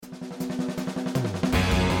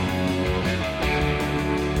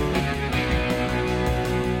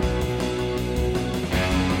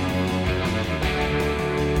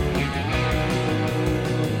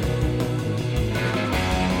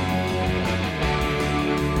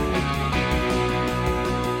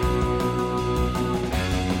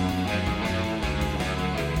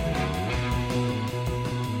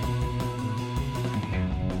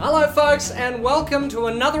Alex, and welcome to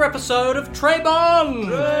another episode of Trey Bond!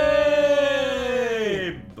 Trey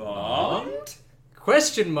Bond?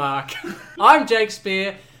 Question mark. I'm Jake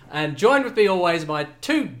Spear, and joined with me always my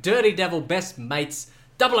two Dirty Devil best mates,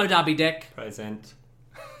 Double O Derby Deck, Present.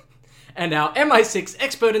 and our MI6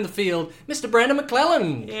 expert in the field, Mr. Brandon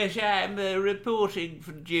McClellan. Yes, I'm reporting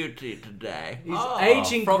for duty today. He's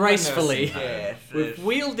aging from the gracefully. nursing home. Yes, We've yes.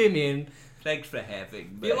 wheeled him in. Thanks for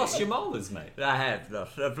having me. You lost your molars, mate. I have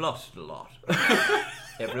lost. I've lost a lot.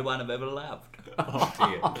 Everyone I've ever loved. Oh,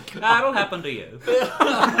 dear. That'll happen to you.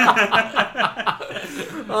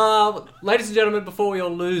 Ladies and gentlemen, before we all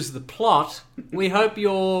lose the plot, we hope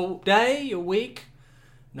your day, your week...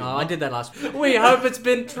 No, I did that last week. We hope it's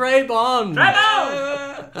been Trey Bond.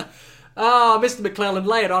 Mr. McClellan,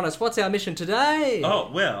 lay it on us. What's our mission today?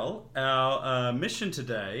 Oh, well, our mission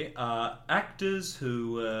today are actors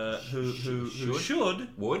who should,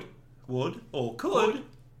 Wood? would, or could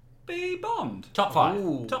Be Bond. Top 5.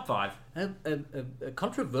 Ooh. top 5. A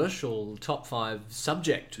controversial top 5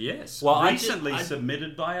 subject. Yes. Well, I recently did-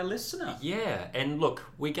 submitted by a listener. Yeah, and look,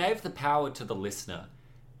 we gave the power to the listener,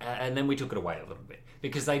 and then we took it away a little bit.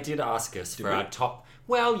 Because they did ask us for our top...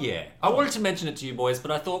 Well, yeah. I wanted to mention it to you boys, but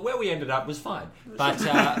I thought where we ended up was fine. But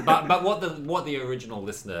but what the original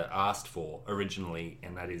listener asked for originally,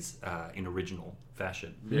 and that is in original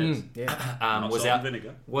fashion, Yes. Yeah. Not was salt our and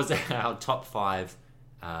vinegar. was our top 5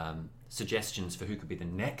 suggestions for who could be the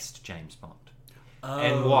next James Bond.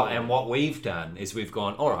 And what we've done is we've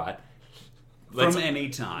gone, all right, From any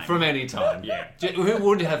time. from any time. Yeah. Who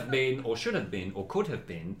would have been, or should have been, or could have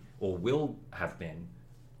been, or will have been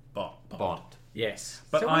Bond. Yes.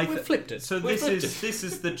 But so we flipped it. So We this flipped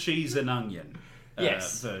is the cheese and onion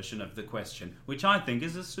Yes. version of the question, which I think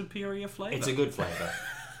is a superior flavour. It's a good flavour.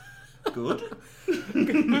 Good.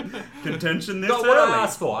 Contention this Not early. what I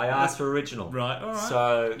asked for. I asked for original. Right, all right.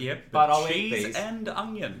 So, Yep, but I'll eat cheese these. and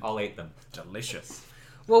onion. I'll eat them. Delicious.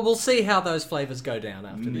 Well, we'll see how those flavours go down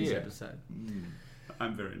after this Yeah. episode.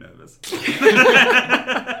 I'm very nervous.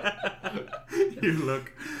 You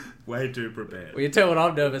look way too prepared. Well, you tell what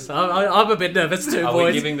I'm nervous. I'm a bit nervous too, Are boys.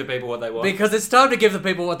 we giving the people what they want? Because it's time to give the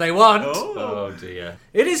people what they want. Oh dear.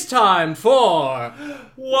 It is time for...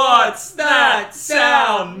 What's that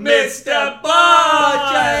sound, Mr.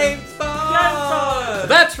 Bond? James Bond!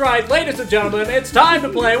 That's right, ladies and gentlemen, it's time to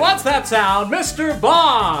play What's That Sound, Mr.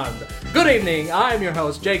 Bond! Good evening, I'm your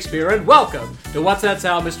host, Jake Spear, and welcome to What's That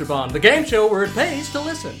Sound, Mr. Bond, the game show where it pays to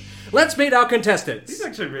listen. Let's meet our contestants. He's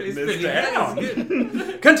actually written this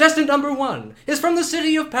down. Contestant number 1 is from the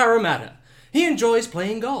city of Parramatta. He enjoys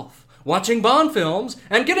playing golf, watching Bond films,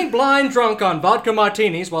 and getting blind drunk on vodka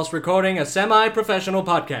martinis whilst recording a semi-professional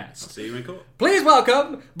podcast. See you in court. Please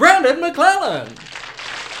welcome Brandon McClellan.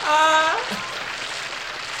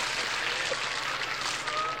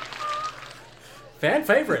 Fan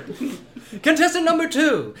favorite. Contestant number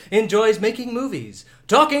 2 enjoys making movies,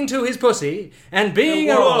 talking to his pussy, and being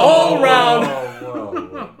an all-round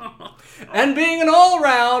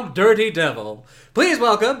all-round dirty devil. Please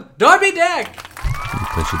welcome Darby Deck.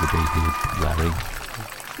 Pleasure to be here, Larry.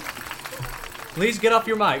 Please get off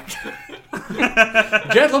your mic.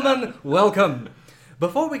 Gentlemen, welcome.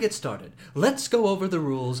 Before we get started, let's go over the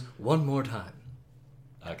rules one more time.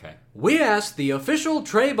 Okay. We asked the official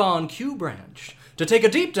Trey Bond Q branch to take a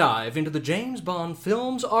deep dive into the James Bond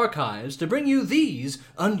films archives to bring you these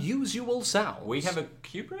unusual sounds. We have a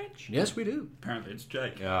Q branch? Yes, we do. Apparently it's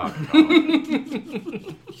Jake. Oh,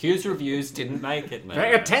 God. Q's reviews didn't make it, man.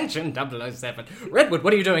 Pay attention, 007. Redwood,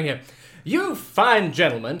 what are you doing here? You fine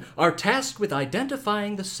gentlemen are tasked with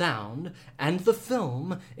identifying the sound and the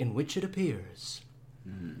film in which it appears.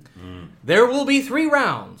 There will be 3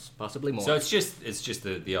 rounds, possibly more. So it's just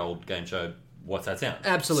the old game show. What's that sound?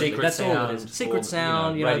 Absolutely, Secret that's sound, all it is. Secret or,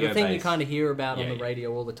 sound, the thing you radio-based. kind of hear about Yeah, on the yeah.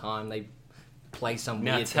 radio all the time. They play some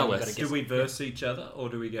Now weird tell thing. us. You gotta Do guess. we verse each other, or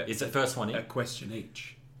do we get Is it first one a in? question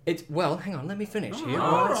each? It's well, hang on, let me finish here.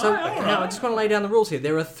 all right, So all right. now I just want to lay down the rules here.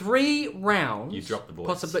 There are 3 rounds. You dropped the voice.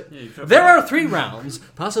 Possibly. Yeah, you've dropped There the are 3 rounds,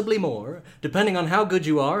 possibly more, depending on how good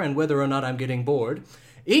you are and whether or not I'm getting bored.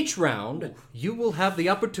 Each round, you will have the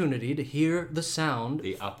opportunity to hear the sound.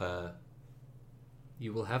 The upper...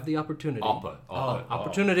 You will have the opportunity.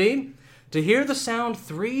 Opportunity To hear the sound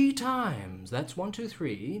 3 times. That's 1, 2,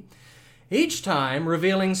 3. Each time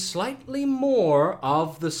revealing slightly more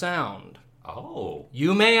of the sound. Oh.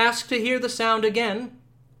 You may ask to hear the sound again,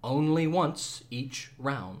 only once each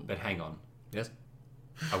round. But hang on. Yes.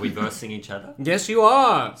 Are we versing each other? Yes, you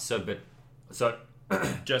are. So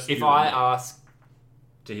Just if you I and me. ask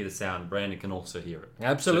to hear the sound, Brandon can also hear it.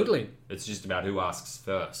 Absolutely. So it's just about who asks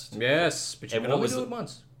first Yes, but you And can what only was do the- it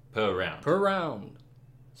once per round. per round.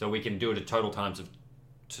 So we can do it a total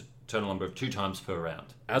number of 2 times per round.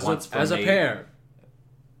 As Once from a me. pair.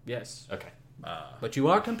 Yes. Okay. But you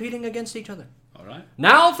are competing against each other. All right.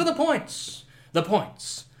 Now for the points. The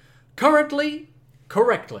points. Correctly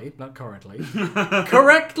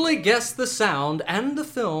guess the sound and the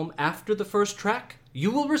film after the first track. You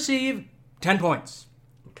will receive 10 points.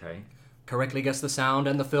 Okay. Correctly guess the sound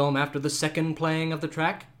and the film after the second playing of the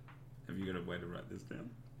track. Have you got a way to write this down?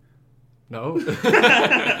 No.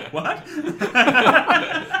 What?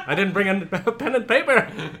 I didn't bring a pen and paper.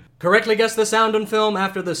 Correctly guess the sound and film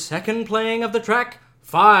after the second playing of the track.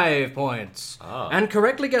 5 points. And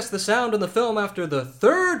correctly guess the sound and the film after the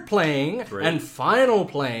third playing 3. and final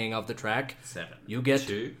playing of the track. 7. You get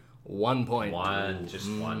 2. 1 point. 1. Just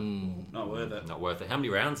 1. Not worth it. Not worth it. How many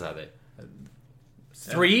rounds are there?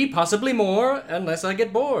 3, possibly more, unless I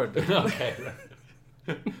get bored. Okay.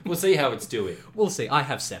 We'll see how it's doing. We'll see. I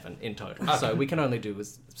have 7 in total, so we can only do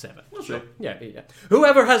 7. We'll see. Yeah.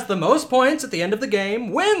 Whoever has the most points at the end of the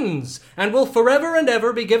game wins, and will forever and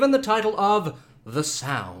ever be given the title of the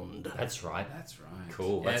Sound. That's right. That's right.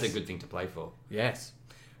 Cool. That's Yes. a good thing to play for. Yes.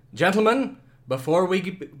 Gentlemen, before we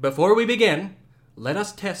begin, let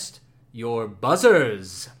us test your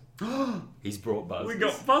buzzers. He's brought buzz. We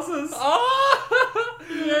got buzzers. Oh!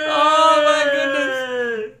 Oh my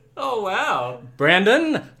goodness! Oh wow!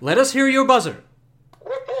 Brandon, let us hear your buzzer.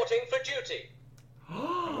 Reporting for duty.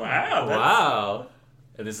 Wow. Wow!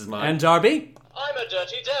 And this is mine. And Darby? I'm a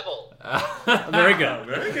dirty devil. Very good.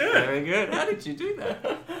 Very good. Very good. How did you do that?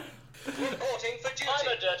 Reporting for duty. I'm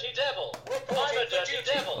a dirty devil. I'm a dirty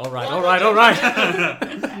devil. All right.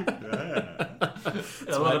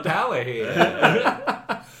 There's a lot of power here.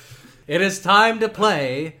 It is time to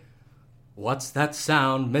play What's That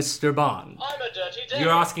Sound, Mr. Bond? I'm a dirty devil.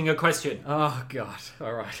 You're asking a question. Oh, God.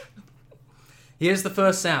 All right. Here's the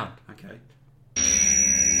first sound. Okay.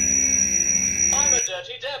 I'm a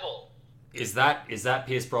dirty devil. Is that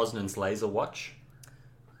Pierce Brosnan's laser watch?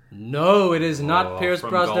 No, it is not Oh, Pierce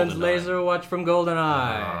from Brosnan's GoldenEye. laser watch from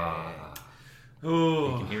GoldenEye. You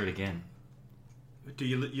Oh. can hear it again. Do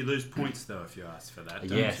you lose points though if you ask for that?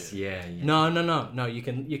 Don't Yes, you? yeah. No. You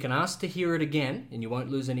can ask to hear it again, and you won't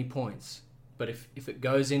lose any points. But if it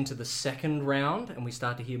goes into the second round and we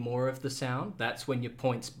start to hear more of the sound, that's when your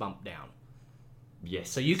points bump down. Yes.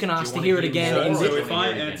 So you can Do ask to wanna hear it again more in or So do you if wanna I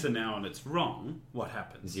hear it again? answer now and it's wrong, what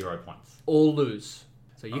happens? 0 points. All lose.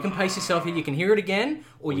 So you can pace yourself here. You can hear it again,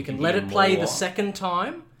 or you can let hear it play more. the second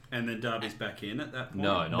time. And then Darby's back in at that point?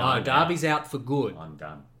 No, No, I'm Darby's out for good. out. I'm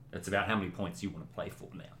done. It's about how many points you want to play for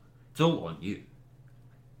now. It's all on you.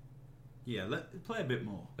 Yeah, play a bit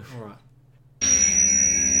more. All right.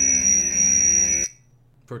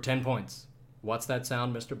 For 10 points. What's that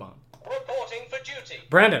sound, Mr. Bond? Reporting for duty.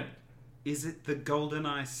 Brandon. Is it the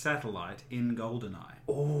GoldenEye satellite in GoldenEye?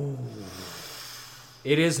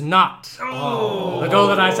 It is not. The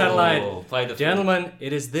GoldenEye satellite. Oh, play the Gentlemen,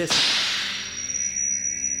 it is this.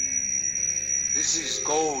 This is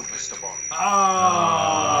gold, Mr. Bond. Oh!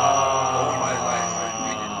 All my life I've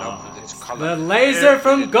been in love with its color. The laser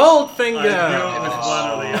from I knew Goldfinger. it was one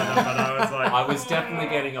or the other, but I was like, I was definitely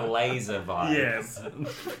getting a laser vibe. yes.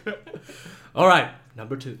 All right,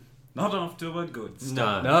 number 2. Not off to a good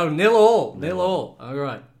start. No. No, 0-all. 0-all. All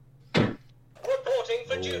right. Reporting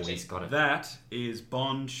for Oh, duty. he's got it. That is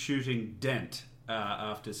Bond shooting Dent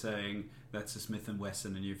after saying, that's a Smith &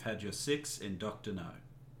 Wesson and you've had your 6 in Dr. No.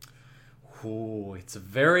 Ooh, it's a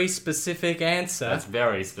very specific answer. That's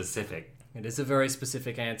very specific. It is a very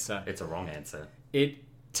specific answer. It's a wrong answer. It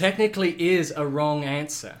technically is a wrong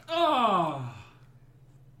answer. Oh!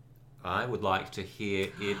 I would like to hear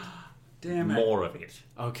it. Damn it. More of it.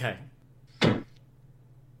 Okay.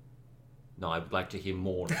 No, I would like to hear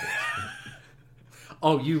more of it.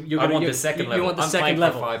 Oh, you're I gonna, want you, the second you, level. You want the I'm second playing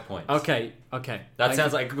level. for 5 points. Okay. That Thank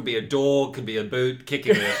sounds you. like it could be a door, could be a boot,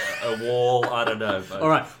 kicking a wall. I don't know. But All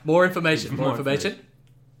right. More information. More information.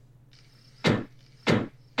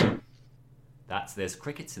 There's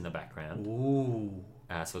crickets in the background. Ooh.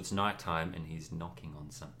 So it's nighttime and he's knocking on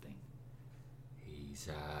something. He's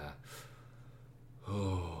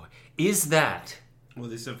Oh, is that Well,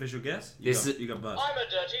 this is an official guess? This is- You got buzzed. I'm a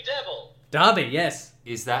dirty devil. Darby, yes.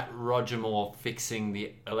 Roger Moore fixing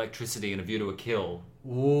the electricity in A View to a Kill?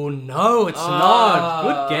 Ooh, no, it's not.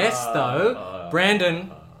 Good guess, though.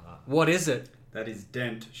 Brandon, what is it? That is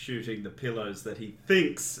Dent shooting the pillows that he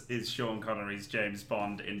thinks is Sean Connery's James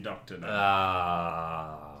Bond in Dr. No.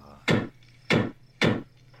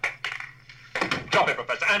 Drop it,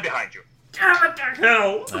 Professor. I'm behind you. What the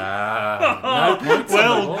hell? No points.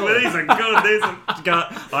 Well, on the board. these are good. These are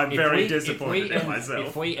good. I'm If very we- disappointed if in myself.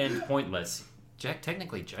 If we end pointless,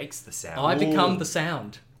 technically Jake's the sound. I become the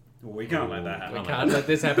sound. Well, we can't let that happen. Can't let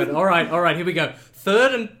this happen. All right, here we go.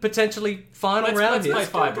 Third and potentially final round Let's here. play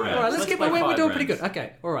 5 rounds. All right, let's play we're 5 doing pretty rounds. good.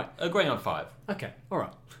 Okay, all right. Agreeing on 5. Okay, all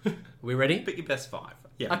right. Are we ready? Pick your best 5.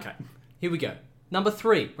 Yeah. Okay, here we go. Number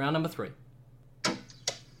 3, round number 3.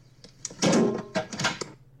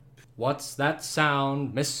 What's that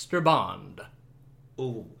sound, Mr. Bond?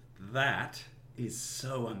 Oh, that is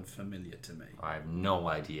so unfamiliar to me. I have no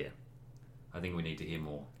idea. I think we need to hear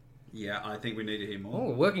more. Yeah, I think we need to hear more. Oh,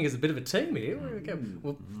 we're working as a bit of a team here. Okay.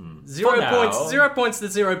 Well, 0 For now. points. 0 points to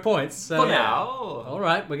 0 points. So, For now. All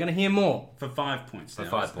right, we're going to hear more. For 5 points. For now,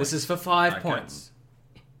 5 isn't it? points. This is for 5 Okay. points.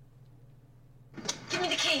 Give me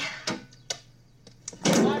the key.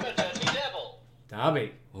 I'm a dirty devil.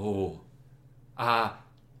 Darby. Oh.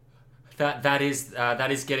 That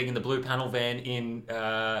is getting in the blue panel van in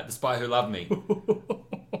The Spy Who Loved Me.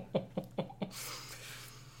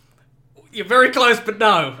 You're very close, but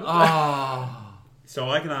no. So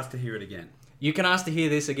I can ask to hear it again. You can ask to hear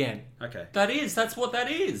this again. Okay. That's what that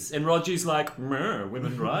is. And Roger's like, "Meh,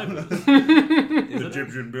 women drivers.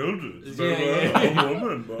 Egyptian builders. Yeah.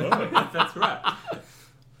 Woman, That's right.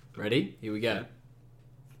 Ready? Here we go.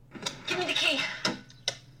 Give me the key.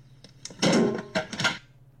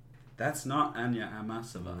 That's not Anya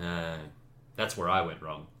Amasova. No. That's where I went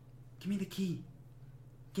wrong. Give me the key.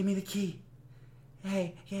 Give me the key.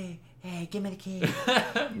 Hey, give me the key.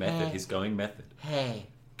 Method. He's going method. Hey,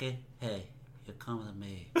 you come with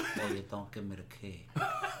me, or you don't give me the key.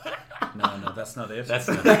 No, that's not it. That's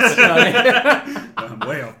not I'm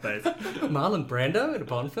way off base. Marlon Brando in a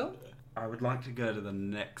Bond film? I would like to go to the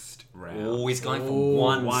next round. Oh, he's going for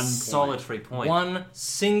one point. solitary point. One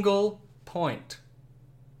single point.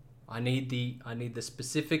 I need the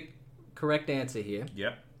specific correct answer here.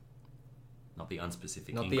 Yep. Not the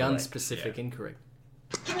unspecific. Not the incorrect. unspecific yeah. incorrect.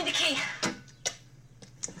 Give me the key.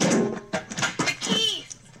 The key.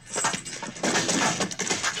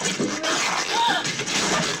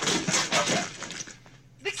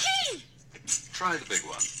 The key. Try the big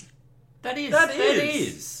one. That is. That That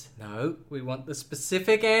is. is. No, we want the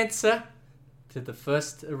specific answer to the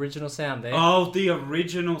first original sound there. Oh, the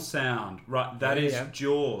original sound. Right, that Yeah, is yeah.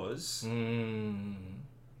 Jaws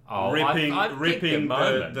Oh, ripping I picked the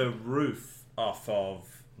moment. roof off of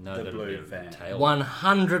No, the blue van. tail.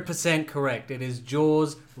 100% correct. It is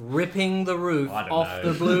Jaws ripping the roof I don't off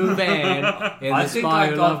know. the blue van in I The think Spy I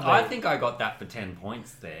Who got. Loved Me. I think I got that for 10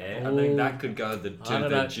 points there. I think that could go to don't the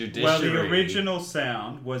know. judiciary. Well, the original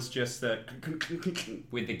sound was just the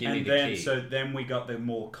With the gimme and the then key. so then we got the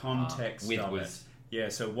more context with of was- it. Yeah,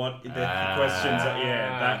 so what the questions are,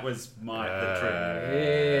 yeah, that was the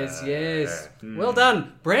trick. Yes. Well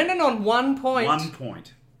done. Brandon on 1 point. 1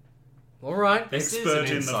 point. All right. This is Expert an in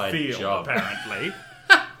the inside field, job. apparently.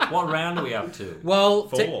 What round are we up to? Well,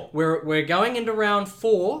 4. we're going into round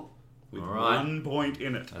 4, With All right. 1 point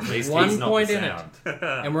in it. At least 1 he's not point the in it. sound.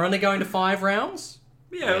 and we're only going to 5 rounds.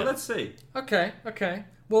 Yeah, Yeah. let's see. Okay.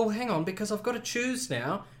 Well, hang on, because I've got to choose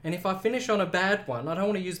now, and if I finish on a bad one, I don't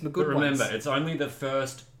want to use my good But remember, ones. it's only the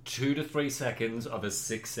first 2 to 3 seconds of a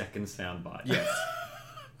 6-second soundbite. Yes.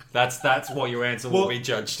 That's what your answer Well- will be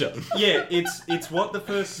judged on. Yeah, it's what the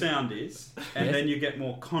first sound is, and Yes. then you get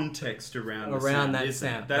more context around the Around sound, that isn't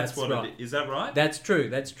it? sound. That's That's what right. it is. Is that right? That's true.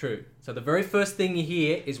 So the very first thing you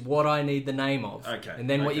hear is what I need the name of. Okay, And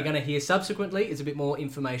then what okay. you're going to hear subsequently is a bit more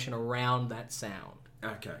information around that sound.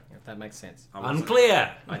 Okay. If that makes sense. I was-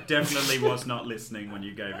 Unclear. I definitely was not listening when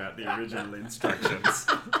you gave out the original instructions.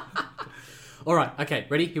 All right. Okay.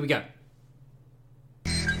 Ready? Here we go.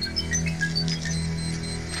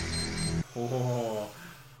 Oh,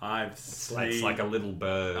 I've It's seen. like a little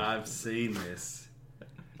bird. I've seen this.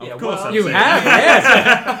 Yeah, Of course, well, I've You seen have,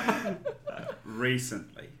 it yes.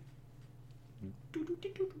 recently.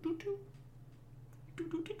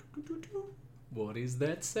 What is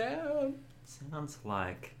that sound? Sounds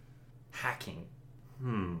like hacking.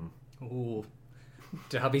 Ooh.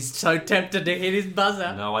 Darby's so tempted to hit his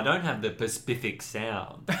buzzer. No, I don't have the specific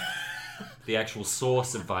sound. The actual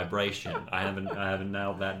source of vibration. I haven't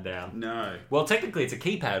nailed that down. No. Well, technically, it's a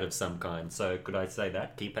keypad of some kind. So could I say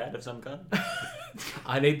that keypad of some kind?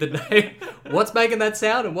 I need the name. What's making that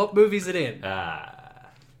sound and what movie is it in?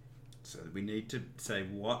 So we need to say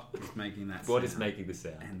what is making that sound. What is making the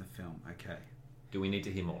sound? And the film. Okay. Do we need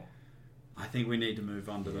to hear more? I think we need to move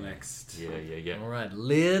on to the next. Yeah. All right.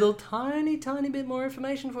 Little tiny bit more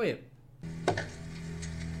information for you.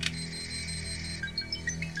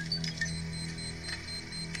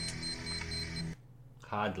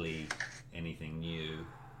 Hardly anything new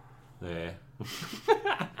there.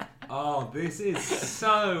 Oh, this is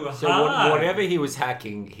so So whatever he was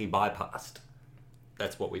hacking, he bypassed.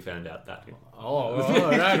 That's what we found out that. Right.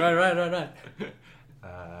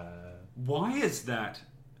 Why is that?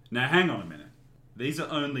 Now, hang on a minute. These are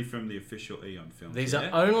only from the official Eon films. These yeah?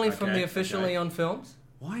 are only from Okay, the official okay. Eon films.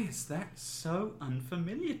 Why is that so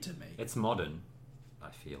unfamiliar to me? It's modern, I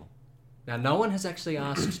feel. Now, no one has actually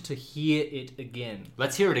asked to hear it again.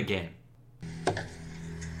 Let's hear it again.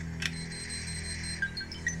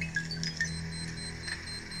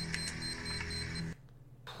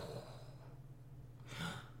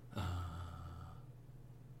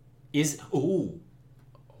 Ooh.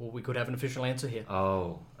 Or we could have an official answer here.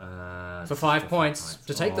 Oh. For 5 points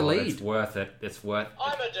to take the lead. It's worth it. I'm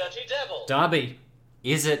a dirty devil. Darby.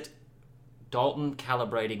 Is it Dalton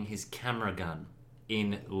calibrating his camera gun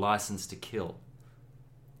in License to Kill?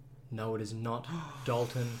 No, it is not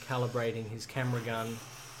Dalton calibrating his camera gun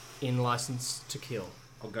in License to Kill.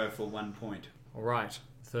 I'll go for 1 point. All right.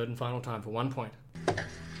 Third and final time for 1 point.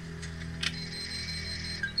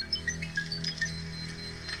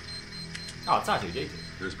 Oh, it's R2-D2.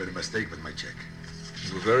 There's been a mistake with my check.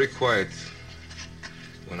 You were very quiet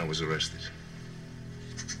when I was arrested.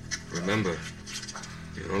 Remember,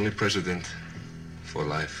 you're only president for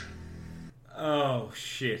life. Oh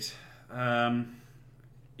shit.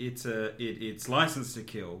 It's License to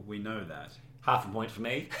Kill. We know that. Half a point for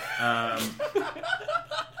me.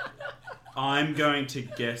 I'm going to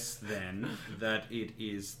guess then that it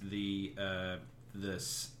is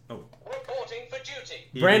Reporting for duty.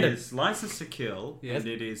 It Brandon. is License to Kill, Yes. and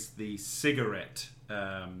it is the cigarette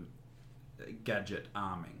gadget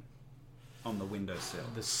arming on the windowsill.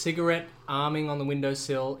 The cigarette arming on the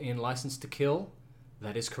windowsill in License to Kill.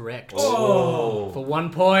 That is correct. Oh! For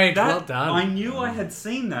 1 point. That, Well done. I knew I had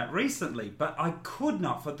seen that recently, but I could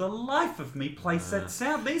not for the life of me place that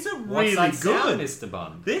sound. These are really What's that good. sound, Mr.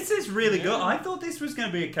 Bond? This is really good. I thought this was going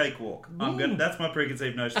to be a cakewalk. That's my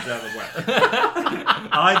preconceived notions out of the way.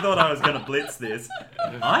 I thought I was going to blitz this.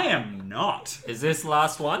 I am not. Is this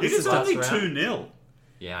last one? It This is last only round? 2-0.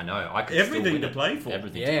 Yeah, I know. I could Everything still win to it. play for.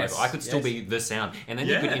 Everything Yes, to play for. I could still yes. be the sound. And then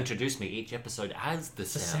you Yeah. could introduce me each episode as the The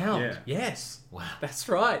sound. sound. Yeah. Yes. Wow. That's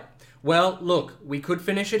right. Well, look, we could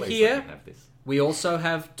finish it Please here. let me have this. We also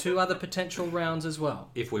have 2 other potential rounds as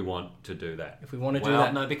well. If we want to do that. If we want to do Well,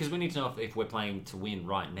 that. no, because we need to know if we're playing to win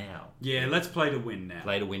right now. Yeah, let's play to win now.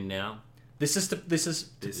 Play to win now. This is This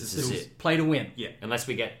is it. play to win. Yeah. Unless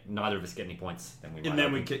neither of us get any points, then we might And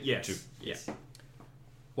then we open could, yes. two. Yes.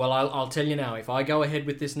 Well, I'll tell you now. If I go ahead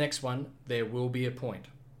with this next one, there will be a point.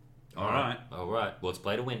 All right. All right. Well, let's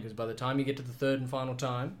play to win. Because by the time you get to the third and final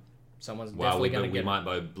time, someone's Well, definitely we going to get might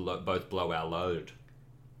both blow our load.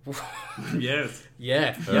 Yes.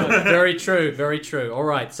 Yeah, very true, very true. All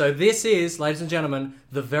right, so this is, ladies and gentlemen,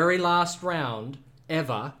 the very last round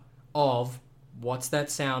ever of What's That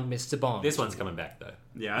Sound, Mr. Bond? This one's coming back, though.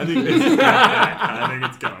 Yeah, I think this is coming back. I think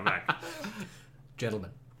it's coming back. Gentlemen,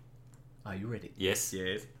 are you ready? Yes.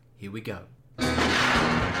 Yes. Here we go.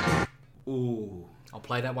 Ooh. I'll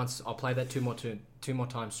play that once. I'll play that two more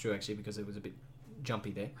times through, actually, because it was a bit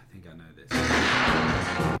jumpy there. I think I know this.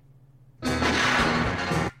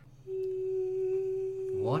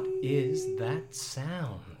 What is that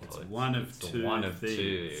sound? It's one of two. One of things.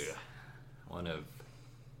 two. One of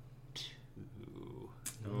two.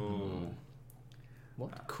 Ooh.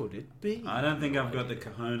 What could it be? I don't think I've got the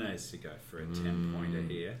cojones to go for a 10-pointer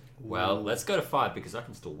here. Well, let's go to 5 because I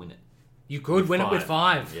can still win it. You could win it with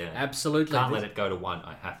 5. Yeah. Absolutely. Can't let it go to 1.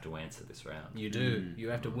 I have to answer this round. You do. You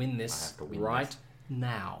have to win this I have to win right this.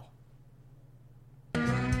 now. I'm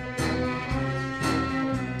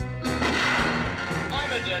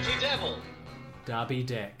a dirty devil. Darby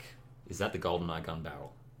Deck. Is that the GoldenEye gun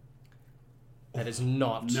barrel? That is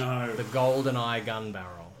not No. the GoldenEye gun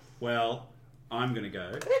barrel. Well, I'm going to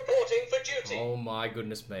go. Reporting for duty. Oh my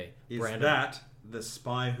goodness me. Is Brandon. that the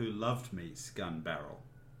Spy Who Loved Me's gun barrel?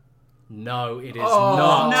 No, it is Oh,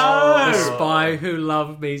 not no! the Spy Who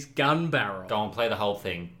Loved Me's gun barrel. Go on, play the whole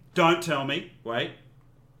thing. Don't tell me. Wait.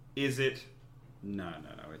 Is it... No,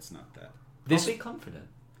 it's not that. This I'll be confident.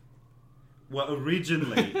 Well,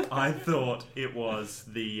 originally, I thought it was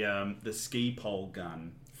the ski pole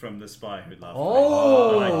gun from The Spy Who Loved Me.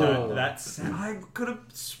 Oh! But I don't... I could have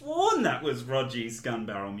sworn that was Roger's gun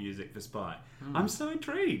barrel music for Spy. I'm so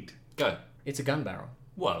intrigued. Go. It's a gun barrel.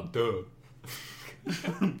 Well, duh.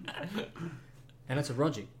 And it's a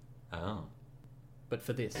Roger. Oh. But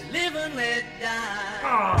for this. Damn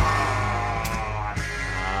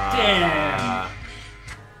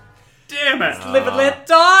it! Live and Let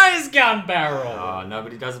Die's gun barrel! Oh,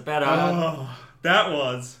 nobody does it better. Oh, that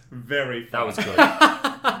was very That fun. was good.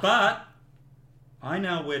 But I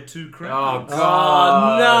now wear 2 Oh, crowns.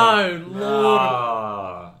 God. Oh, no, Lord.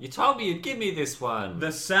 Oh. You told me you'd give me this one.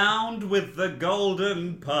 The sound with the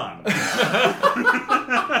golden pun.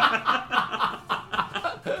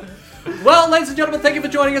 Well, ladies and gentlemen, thank you for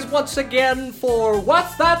joining us once again for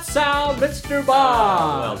What's That Sound, Mr.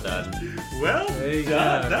 Bond? Well done. Well There you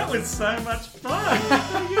done. go. That was so much fun.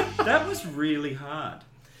 That was really hard.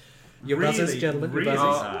 Your buzzers, gentlemen. Your really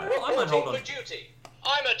buzzers. hard. Well, I might hold Reporting on. for duty.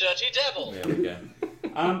 I'm a dirty devil. There we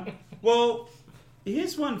go. Well,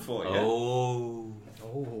 here's one for you. Oh.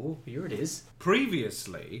 Oh, here it is.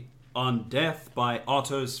 Previously on Death by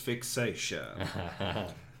Otto's Fixation,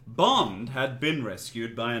 Bond had been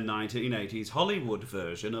rescued by a 1980s Hollywood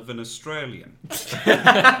version of an Australian.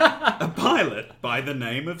 A pilot by the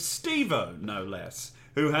name of Steve-O, no less,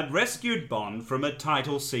 who had rescued Bond from a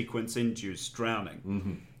title sequence-induced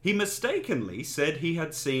drowning. He mistakenly said he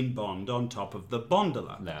had seen Bond on top of the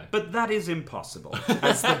Bondola. No. But that is impossible,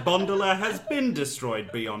 as the Bondola has been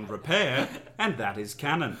destroyed beyond repair, and that is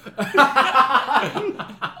canon.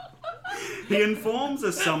 He informs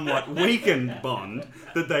a somewhat weakened Bond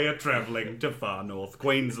that they are travelling to far north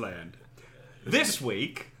Queensland. This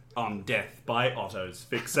week, on Death by Otto's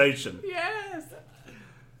Fixation. Yes.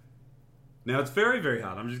 Now, it's very, very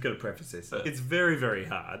hard. I'm just going to preface this. It's very, very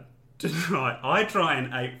hard to try. I try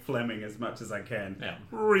and ape Fleming as much as I can. Yeah.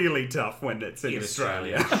 Really tough when it's in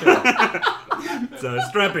Australia. Sure. So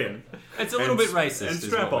strap in. It's a little bit racist. And is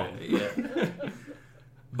strap what on. Yeah.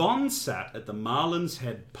 Bond sat at the Marlin's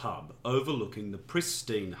Head pub overlooking the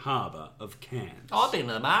pristine harbour of Cairns. Oh, I've been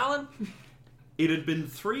to the Marlin. It had been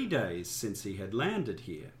 3 days since he had landed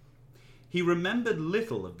here. He remembered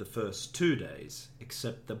little of the first 2 days,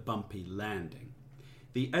 except the bumpy landing.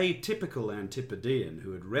 The atypical Antipodean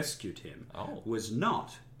who had rescued him was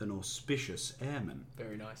not an auspicious airman.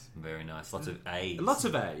 Very nice. Very nice. Lots of A's. Lots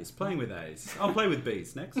of A's, playing with A's. I'll play with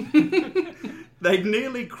B's next. They'd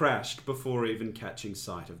nearly crashed before even catching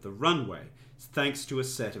sight of the runway, thanks to a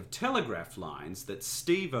set of telegraph lines that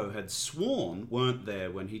Steve-O had sworn weren't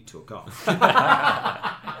there when he took off.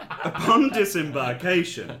 Upon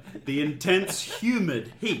disembarkation, the intense,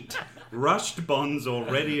 humid heat rushed Bond's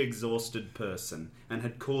already exhausted person and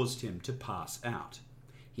had caused him to pass out.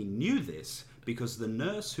 He knew this because the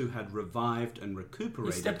nurse who had revived and You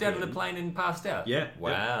recuperated stepped out of him- the plane and passed out? Yeah. Wow.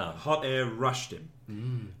 yeah. Hot air rushed him.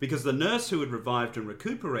 Because the nurse who had revived and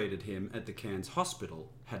recuperated him at the Cairns hospital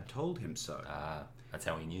had told him so. That's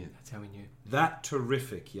how he knew. That's how we knew. That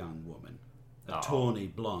terrific young woman, a tawny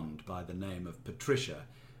blonde by the name of Patricia,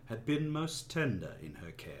 had been most tender in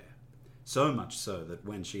her care. So much so that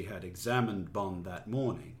when she had examined Bond that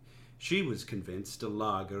morning, she was convinced a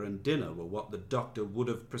lager and dinner were what the doctor would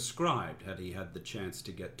have prescribed had he had the chance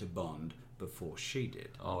to get to Bond before she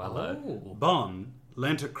did. Oh, hello. Bond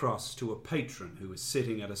leant across to a patron who was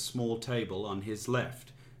sitting at a small table on his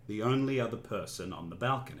left, the only other person on the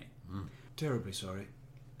balcony. Terribly sorry.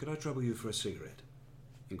 Could I trouble you for a cigarette?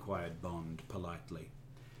 Inquired Bond politely.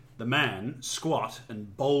 The man, squat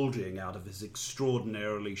and bulging out of his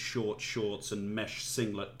extraordinarily short shorts and mesh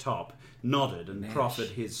singlet top, nodded and proffered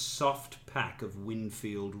his soft pack of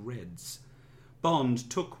Winfield Reds. Bond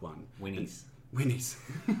took one. Winnies. Winnies.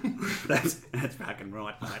 that's fucking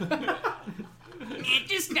right, mate. It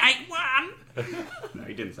just ain't one. No,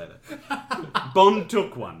 he didn't say that. Bond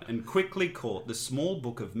took one and quickly caught the small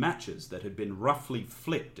book of matches that had been roughly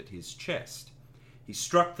flicked at his chest. He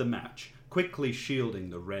struck the match, quickly shielding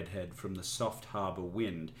the redhead from the soft harbour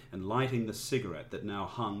wind and lighting the cigarette that now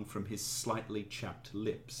hung from his slightly chapped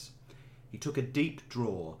lips. He took a deep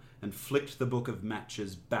draw and flicked the book of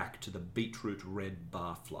matches back to the beetroot red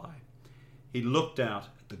barfly. He looked out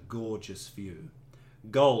at the gorgeous view.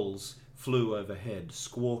 Gulls flew overhead,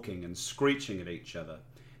 squawking and screeching at each other.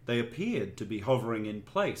 They appeared to be hovering in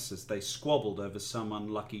place as they squabbled over some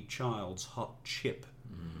unlucky child's hot chip.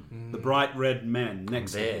 The bright red man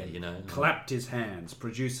next to him clapped his hands,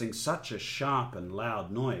 producing such a sharp and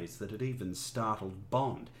loud noise that it even startled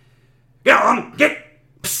Bond. Go on, get!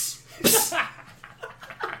 Psst, psst.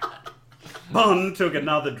 Bond took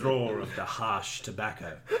another draw of the harsh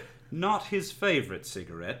tobacco. Not his favourite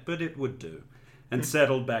cigarette, but it would do, and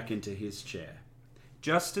settled back into his chair.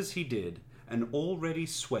 Just as he did, an already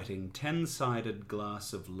sweating 10-sided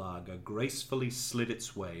glass of lager gracefully slid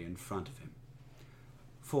its way in front of him.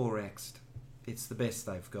 4X'd. It's the best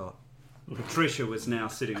they've got. Patricia was now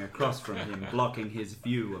sitting across from him, blocking his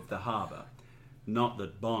view of the harbour. Not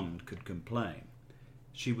that Bond could complain.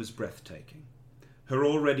 She was breathtaking. Her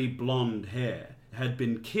already blonde hair had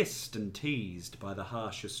been kissed and teased by the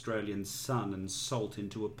harsh Australian sun and salt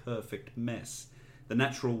into a perfect mess the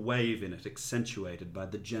natural wave in it accentuated by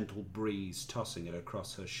the gentle breeze tossing it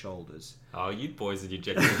across her shoulders. Oh, you boys and your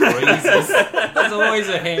gentle breezes. There's always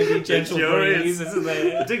a handy gentle breeze, isn't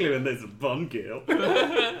there? Particularly when there's a Bond girl.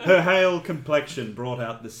 Her hale complexion brought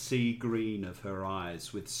out the sea green of her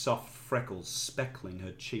eyes, with soft freckles speckling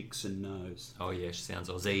her cheeks and nose. Oh, yeah, she sounds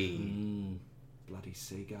Aussie. Bloody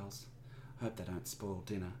seagulls. Hope they don't spoil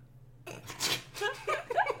dinner.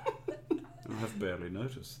 I've barely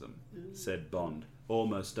noticed them, said Bond,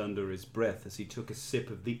 almost under his breath as he took a sip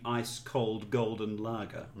of the ice-cold golden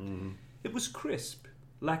lager. It was crisp,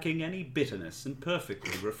 lacking any bitterness and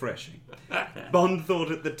perfectly refreshing. Bond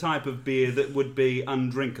thought it the type of beer that would be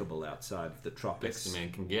undrinkable outside of the tropics, Best a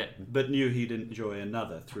man can get. but knew he'd enjoy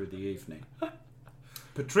another through the evening.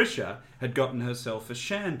 Patricia had gotten herself a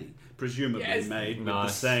shandy, presumably made with the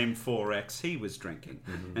same 4X he was drinking,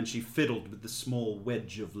 and she fiddled with the small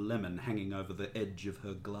wedge of lemon hanging over the edge of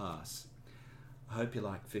her glass. I hope you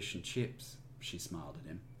like fish and chips, she smiled at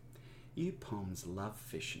him. You Poms love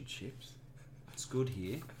fish and chips. It's good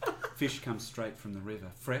here. Fish comes straight from the river,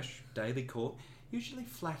 fresh, daily caught, usually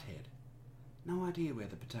flathead. No idea where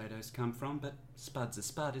the potatoes come from, but spud's a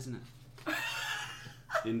spud, isn't it?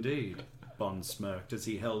 Indeed, Bond smirked as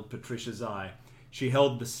he held Patricia's eye. She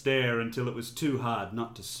held the stare until it was too hard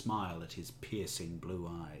not to smile at his piercing blue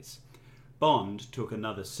eyes. Bond took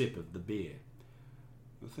another sip of the beer.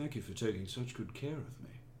 Well, thank you for taking such good care of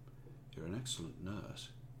me. You're an excellent nurse.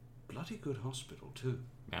 Bloody good hospital, too.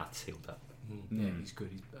 Mouth sealed up. Yeah, he's good.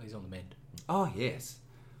 He's on the mend. Oh, yes.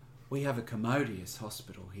 We have a commodious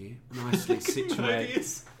hospital here, nicely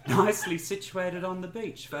situated on the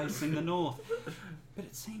beach, facing the north. But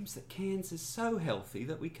it seems that Cairns is so healthy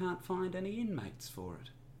that we can't find any inmates for it.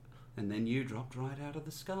 And then you dropped right out of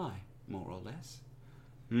the sky, more or less.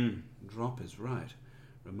 Drop is right.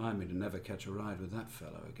 Remind me to never catch a ride with that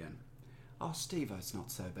fellow again. Oh, Steve-O's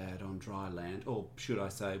not so bad on dry land, or should I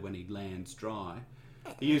say when he lands dry.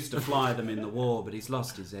 He used to fly them in the war, but he's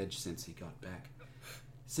lost his edge since he got back.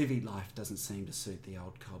 Civvy life doesn't seem to suit the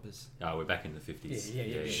old cobbers. Oh, we're back in the 50s.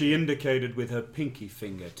 Yeah. She indicated with her pinky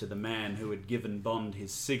finger to the man who had given Bond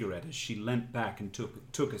his cigarette as she leant back and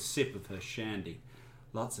took a sip of her shandy.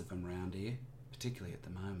 Lots of them round here, particularly at the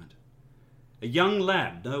moment. A young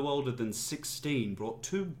lad, no older than 16, brought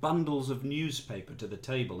 2 bundles of newspaper to the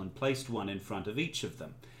table and placed one in front of each of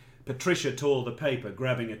them. Patricia tore the paper,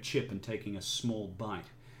 grabbing a chip and taking a small bite.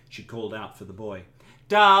 She called out for the boy.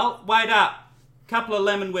 Darl, wait up! Couple of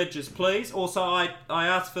lemon wedges, please. Also, I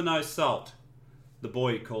asked for no salt. The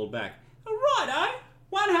boy called back. Righto,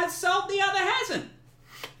 one has salt, the other hasn't.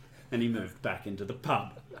 And he moved back into the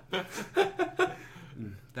pub.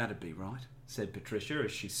 That'd be right, said Patricia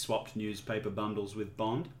as she swapped newspaper bundles with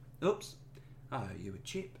Bond. Oops, I owe you a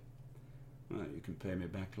chip. Well, you can pay me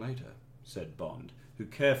back later, said Bond, who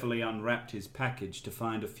carefully unwrapped his package to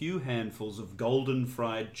find a few handfuls of golden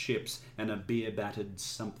fried chips and a beer-battered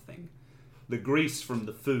something. The grease from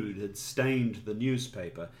the food had stained the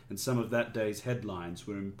newspaper, and some of that day's headlines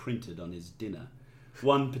were imprinted on his dinner.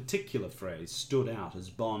 One particular phrase stood out as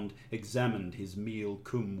Bond examined his meal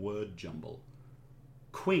cum word jumble.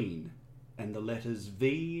 Queen, and the letters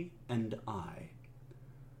V and I.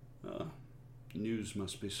 News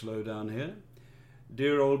must be slow down here.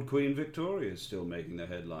 Dear old Queen Victoria is still making the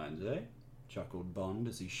headlines, eh? Chuckled Bond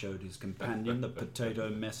as he showed his companion the potato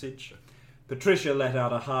message. Patricia let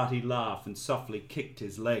out a hearty laugh and softly kicked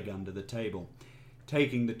his leg under the table.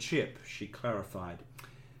 Taking the chip, she clarified.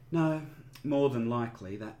 No, more than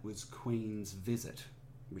likely that was Queen's visit,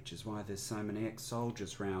 which is why there's so many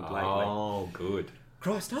ex-soldiers round lately. Oh, good.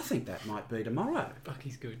 Christ, I think that might be tomorrow. Fuck,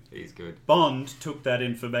 he's good. He's good. Bond took that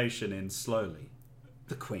information in slowly.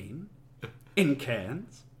 The Queen? In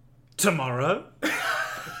Cairns? Tomorrow?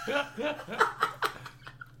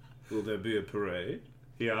 Will there be a parade?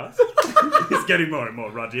 He asked. He's getting more and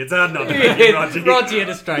more Rodgy. It's hard not to make him Rodgy. Rodgy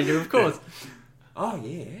and a stranger, of course. Oh,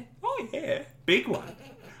 yeah. Big one.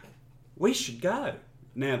 We should go.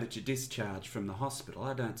 Now that you're discharged from the hospital,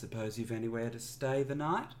 I don't suppose you've anywhere to stay the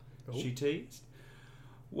night? Oh. She teased.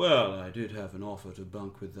 Well, I did have an offer to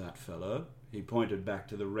bunk with that fellow. He pointed back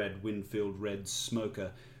to the red Winfield Red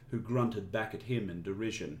smoker, who grunted back at him in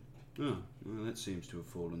derision. Oh, well, that seems to have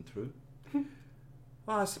fallen through.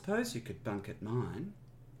 Well, I suppose you could bunk at mine.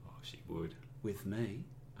 Oh, she would. With me.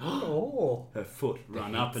 Oh. Her foot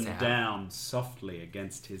run up and down softly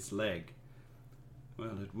against his leg.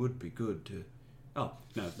 Well, it would be good to... Oh,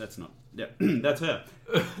 no, that's not... Yeah, that's her.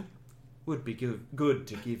 Would be good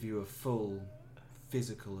to give you a full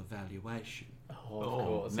physical evaluation. Oh, of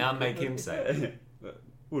course. Now make him say it.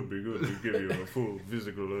 Would be good to give you a full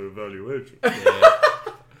physical evaluation. Yeah.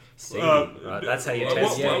 Seedy. Right, that's how you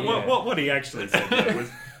test it. What he actually said there was,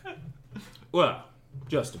 well,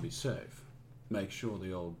 just to be safe, make sure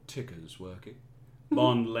the old ticker's working.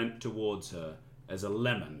 Bond leant towards her as a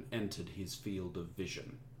lemon entered his field of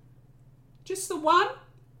vision. Just the one?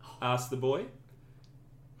 Asked the boy.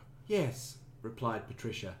 Yes, replied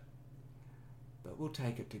Patricia. But we'll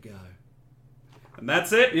take it to go. And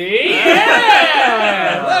that's it.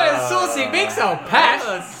 Yeah! What a saucy mix, old Pat.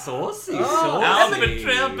 Saucy,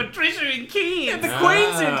 Patricia and Keane. The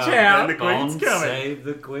Queen's in town. And the Queen's Bond coming. save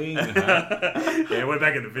the Queen. Huh? Yeah, we're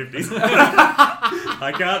back in the 50s.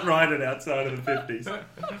 I can't write it outside of the 50s.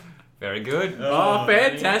 Very good. Oh,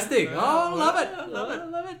 fantastic. Oh, love it. Love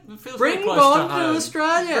it. It feels Bring very close Bond to to home.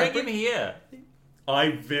 Australia. Bring him here.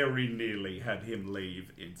 I very nearly had him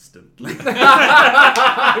leave instantly. Could you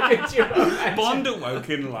imagine? Bond awoke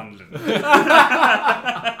in London.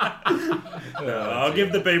 I'll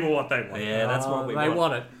give the people what they want. Yeah, that's what we They want.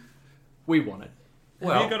 want it. We want it.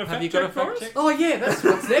 Well, Have you got a fact check for us? Oh, yeah, that's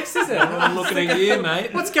what's next, isn't it? I'm looking at you,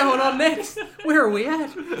 mate. What's going on next? Where are we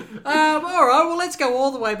at? All right, well, let's go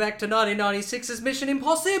all the way back to 1996's Mission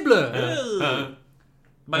Impossible.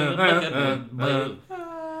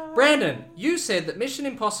 Brandon, you said that Mission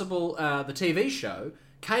Impossible, the TV show,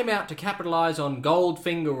 came out to capitalise on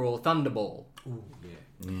Goldfinger or Thunderball. Ooh, yeah.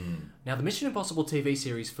 Now, the Mission Impossible TV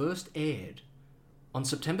series first aired on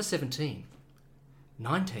September 17,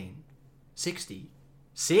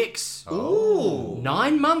 1966. Oh.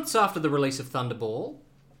 9 months after the release of Thunderball,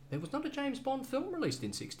 there was not a James Bond film released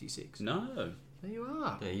in 66. No. There you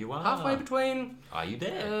are. There you are. Halfway between Are you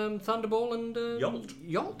there? Thunderball and Yolt.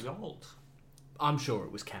 Yolt. I'm sure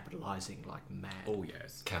it was capitalising like mad. Oh,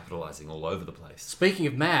 yes. Capitalising all over the place. Speaking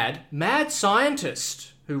of mad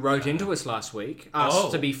scientist who wrote into us last week asked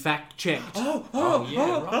to be fact-checked. Oh,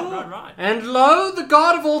 yeah, right. And lo, the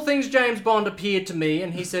god of all things James Bond appeared to me,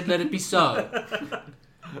 and he said, let it be so.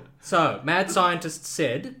 So, mad scientist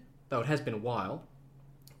said, though it has been a while,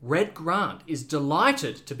 Red Grant is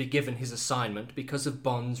delighted to be given his assignment because of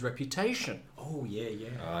Bond's reputation. Oh, yeah.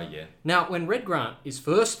 Yeah. Now, when Red Grant is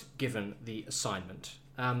first given the assignment,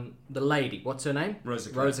 the lady, what's her name? Rosa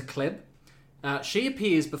Klebb. Rosa Klebb. She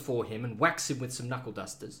appears before him and whacks him with some knuckle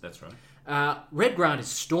dusters. That's right. Red Grant is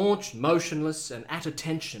staunch, motionless, and at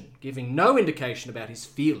attention, giving no indication about his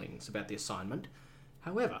feelings about the assignment.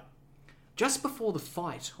 However, just before the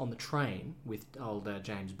fight on the train with old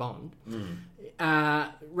James Bond,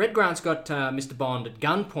 Red Grant's got Mr. Bond at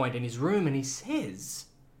gunpoint in his room, and he says,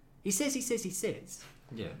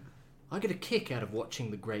 Yeah. I get a kick out of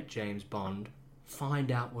watching the great James Bond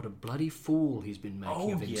find out what a bloody fool he's been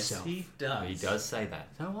making of himself. Yes, he does. He does say that.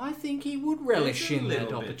 So I think he would relish There's a in that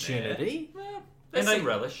little bit opportunity. There's And some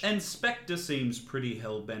relish. And Spectre seems pretty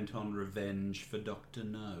hell-bent on revenge for Dr.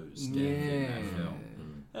 No's death in that film.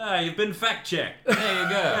 You've been fact-checked. There you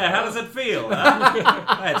go. Yeah, how does it feel? Huh?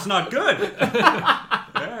 Hey, it's not good.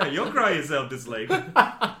 Yeah, you'll cry yourself to sleep.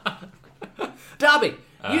 Darby,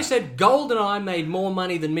 you said GoldenEye made more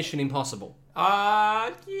money than Mission Impossible. Yeah,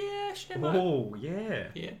 sure. Oh, yeah.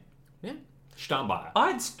 Yeah. Yeah. Stand by.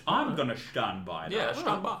 I'm going to stand by that. Yeah,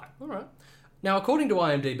 stand by. All right. Now, according to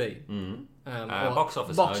IMDb, Box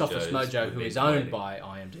Office Mojo, would who be is owned great. by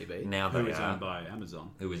IMDb, Now Who they is are. owned by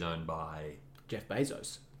Amazon? Who is owned by... Jeff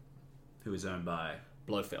Bezos, Who is owned by...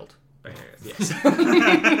 Blofeld. Yes.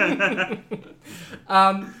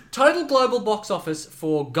 Total global box office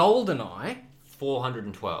for GoldenEye,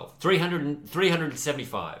 412.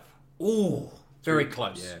 375. ooh, very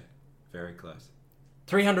close. Yeah, very close.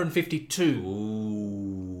 $352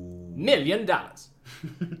 Ooh. million.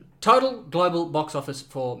 Total global box office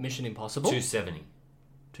for Mission Impossible, 270.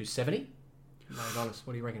 270. $1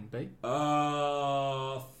 What do you reckon, B?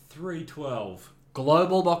 312.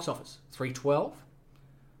 Global box office, 312.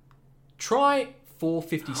 Try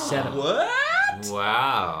 457. What?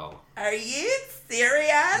 Wow. Are you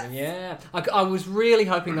serious? Yeah, I was really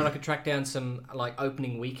hoping that I could track down some like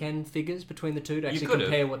opening weekend figures between the two to actually could've.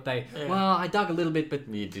 compare what they. Yeah. Well, I dug a little bit, but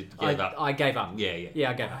You did give up. I gave up. Yeah.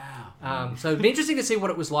 I gave up. So it'd be interesting to see what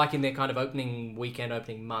it was like in their kind of opening weekend,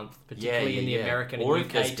 opening month, particularly in the American or and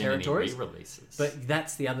if there's UK been any territories. re-releases. But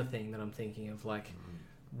that's the other thing that I'm thinking of, like,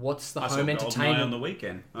 what's the I saw home GoldenEye entertainment on the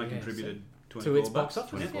weekend. I contributed to its box $24. office?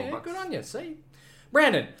 24 Yeah, bucks. good on you. See,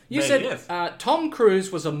 Brandon, you There said he is. Tom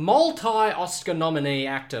Cruise was a multi-Oscar nominee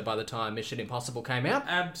actor by the time Mission Impossible came out.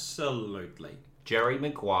 Absolutely. Jerry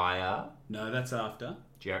Maguire. No, that's after.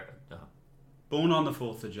 No. Born on the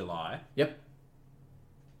 4th of July. Yep.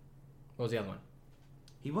 What was the other one?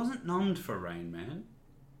 He wasn't nommed for Rain Man.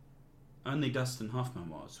 Only Dustin Hoffman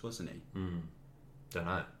wasn't he? Don't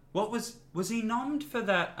know. What was he nommed for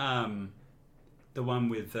that The one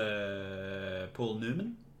with Paul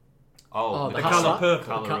Newman. Oh, The The Hustler? colour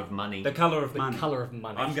purple. Colour of Money. The Colour of The Money. Colour of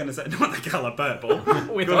Money. I'm going to say, not The Colour Purple.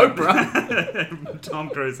 With Good. Oprah. Tom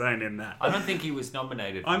Cruise ain't in that. I don't think he was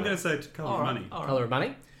nominated. I'm going to say Colour of Money. Colour of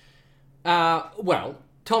Money. Well,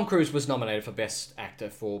 Tom Cruise was nominated for Best Actor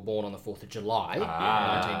for Born on the 4th of July in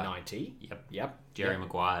 1990. Yep. Jerry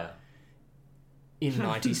Maguire. In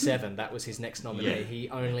 97, that was his next nominee. Yeah. He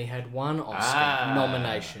only had one Oscar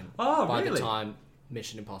nomination Oh, by the really? time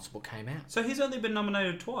Mission Impossible came out. So he's only been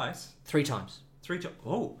nominated twice. 3 times. 3 times.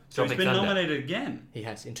 Oh, so he's Tropic been Thunder. nominated again. He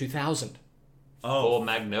has. In 2000. Oh, Or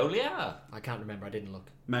Magnolia. I can't remember. I didn't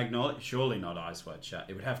look. Magnolia. Surely not Eyes Wide Shut.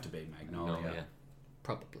 It would have to be Magnolia.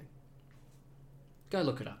 Probably. Go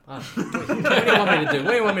look it up. I don't know. What do you want me to do?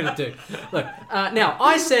 What do you want me to do? Look, now,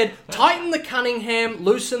 I said, tighten the Cunningham,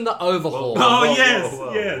 loosen the overhaul. Oh, yes,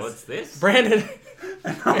 yes. What's this? Brandon,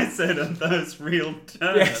 I said, are those real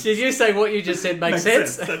terms? yes, did you say what you just said makes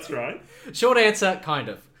sense? That's right. Short answer, kind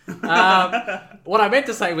of. What I meant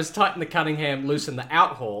to say was tighten the Cunningham, loosen the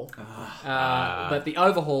outhaul. But the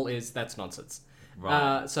overhaul that's nonsense.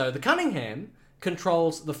 Right. So the Cunningham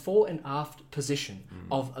controls the fore and aft position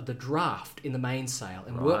of the draft in the mainsail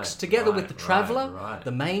and works together with the traveller,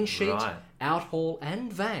 the main sheet, outhaul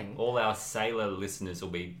and vang. All our sailor listeners will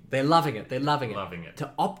be They're loving it. They're loving it. To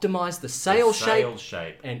optimise the sail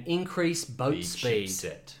shape and increase boat the speed.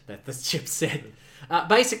 chipset. That the chipset.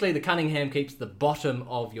 Basically, the Cunningham keeps the bottom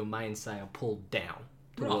of your mainsail pulled down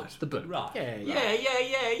towards the boom. Right.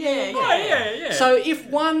 Yeah. So if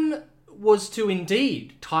one was to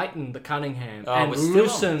indeed tighten the Cunningham and we're still on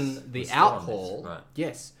this. loosen the We're still on outhaul, this, right.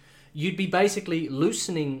 yes, you'd be basically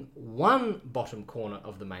loosening one bottom corner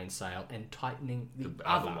of the mainsail and tightening the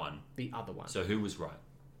other one. The other one. So who was right?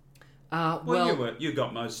 Well, you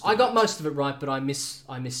got most of I got it. most of it right, but I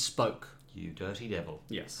misspoke. You dirty devil.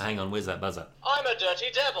 Yes. Hang on, where's that buzzer? I'm a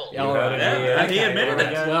dirty devil. All right. Yeah, he admitted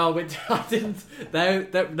it. Well, I didn't.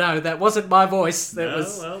 No, that wasn't my voice. That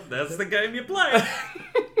was Well, that's the game you play.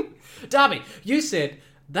 Darby. You said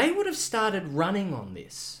they would have started running on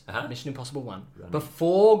this Mission Impossible 1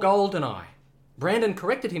 before GoldenEye. Brandon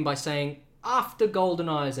corrected him by saying after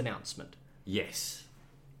GoldenEye's announcement. Yes.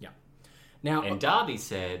 Yeah. Now, And Darby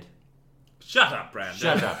said, Shut up, Brandon.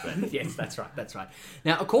 shut up then. yes, that's right.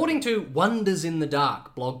 Now, according to Wonders in the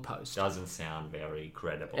Dark blog post, Doesn't sound very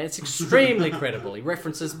credible. it's extremely credible. He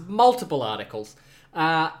references multiple articles.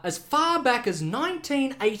 As far back as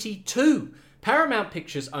 1982, Paramount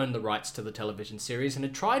Pictures owned the rights to the television series and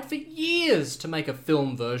had tried for years to make a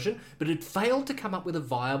film version, but had failed to come up with a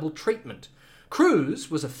viable treatment. Cruise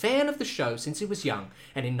was a fan of the show since he was young,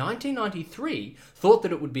 and in 1993 thought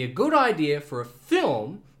that it would be a good idea for a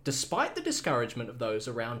film, despite the discouragement of those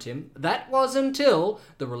around him. That was until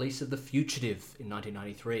the release of The Fugitive in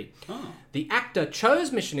 1993. The actor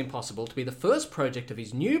chose Mission Impossible to be the first project of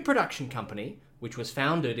his new production company, which was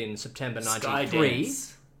founded in September 93.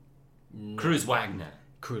 Skydance. Cruz Wagner.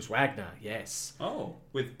 Cruz Wagner, yes. Oh,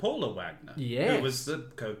 with Paula Wagner. Yes. Who was the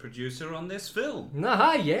co-producer on this film.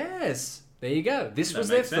 Aha, yes. There you go. This That was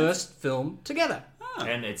their makes sense. first film together.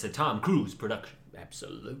 And it's a Tom Cruise production.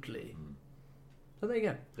 Absolutely. So there you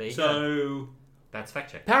go. There you go. So, That's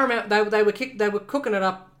fact check. Paramount, they were cooking it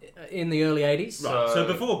up in the early 80s. right, so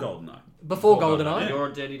before GoldenEye. Before GoldenEye. You're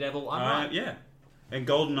a dirty devil. I'm right. Yeah. And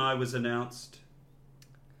GoldenEye was announced.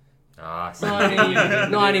 Ah,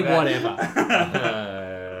 90 whatever.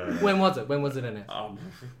 When was it? When was it announced?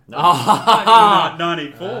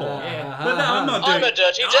 94. But no, I'm not doing... I'm a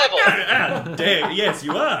dirty devil. Ah, dare. Yes,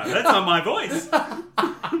 you are. That's not my voice.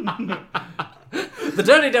 The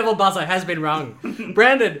Dirty Devil buzzer has been rung.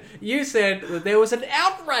 Brandon, you said that there was an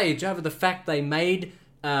outrage over the fact they made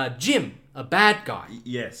Jim a bad guy.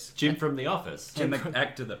 Yes. Jim from The Office. And the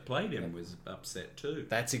actor that played him was upset too.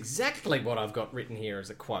 That's exactly what I've got written here as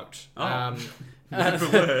a quote. Oh. Word for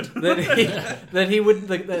word.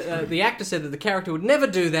 The actor said that the character would never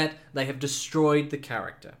do that. They have destroyed the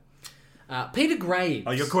character. Peter Graves.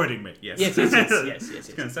 Oh, you're quoting me. Yes. Yes. I was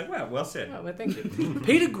going to say, well said. Oh, well, thank you.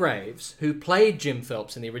 Peter Graves, who played Jim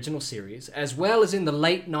Phelps in the original series, as well as in the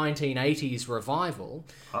late 1980s revival,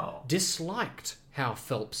 disliked how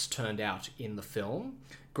Phelps turned out in the film.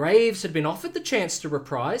 Graves had been offered the chance to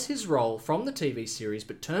reprise his role from the TV series,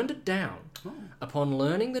 but turned it down upon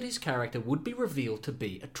learning that his character would be revealed to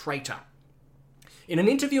be a traitor. In an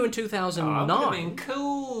interview in 2009... That would have been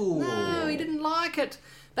cool. No, he didn't like it.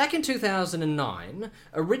 Back in 2009,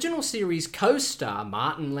 original series co-star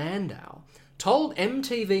Martin Landau told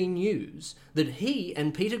MTV News that he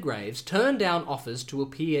and Peter Graves turned down offers to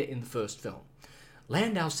appear in the first film.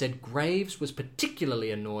 Landau said Graves was particularly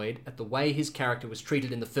annoyed at the way his character was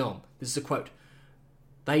treated in the film. This is a quote.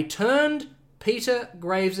 They turned Peter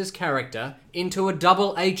Graves' character into a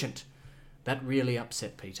double agent. That really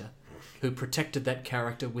upset Peter, who protected that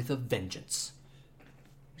character with a vengeance.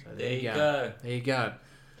 So There you go. There you go.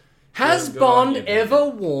 Has Good Bond on you, ever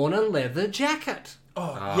worn a leather jacket?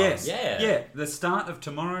 Oh, yes. yeah. Yeah, the start of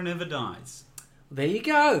Tomorrow Never Dies. There you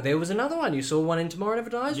go. There was another one. You saw one in Tomorrow Never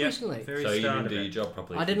Dies Yep, recently. very So you start didn't of do it. your job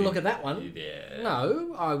properly. I didn't look at that one. Yeah.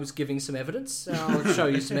 No, I was giving some evidence. I'll show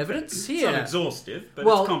you some evidence It's here. not exhaustive, but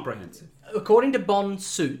Well- it's comprehensive. According to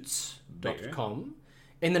BondSuits.com,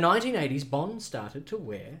 in the 1980s, Bond started to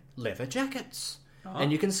wear leather jackets.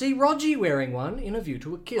 And you can see Rogie wearing one in A View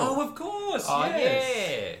to a Kill. Oh, of course, Oh, yes.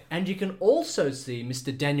 yeah. And you can also see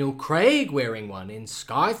Mr. Daniel Craig wearing one in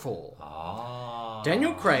Skyfall. Ah.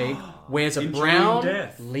 Daniel Craig wears a Enjoying brown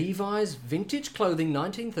Death. Levi's vintage clothing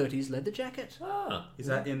 1930s leather jacket. Ah. Is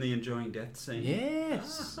that in the Enjoying Death scene?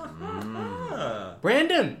 Yes. Ah.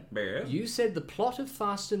 Brandon, Yeah. you said the plot of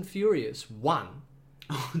Fast and Furious 1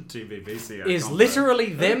 TV VCR is combo.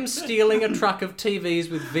 literally them stealing a truck of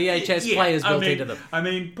TVs with VHS Yeah, players built I mean, into them. I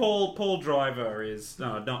mean, Paul Driver is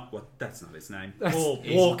not what. That's not his name. Paul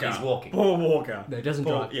He's- Walker. he's walking. Paul Walker. No, he doesn't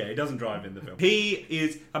Paul- drive. Yeah, he doesn't drive in the film. He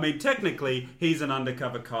is. I mean, technically, he's an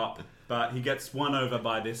undercover cop, but he gets won over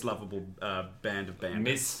by this lovable band of bandits.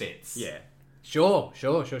 Misfits. Yeah, Sure.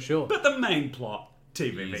 but the main plot,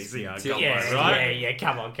 TV VCR combo, Yeah, right? yeah,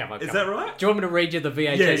 come on. Is that right? Do you want me to read you the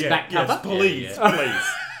VHS back cover? Yes, please, please.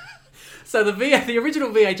 So the original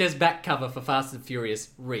VHS back cover for Fast and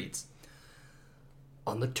Furious reads,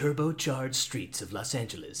 "On the turbocharged streets of Los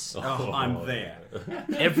Angeles, Oh, I'm there.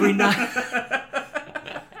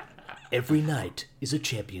 every night is a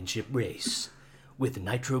championship race. With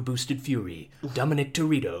nitro-boosted fury, Dominic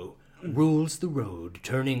Toretto rules the road,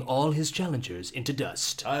 turning all his challengers into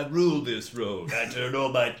dust. I rule this road. I turn all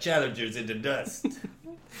my challengers into dust.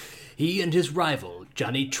 He and his rival,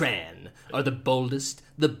 Johnny Tran, are the boldest,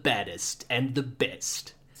 the baddest, and the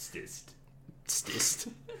best. Stist.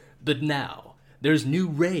 But now, there's new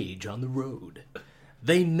rage on the road.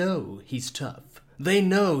 They know he's tough. They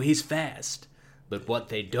know he's fast. But what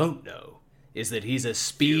they don't know is that he's a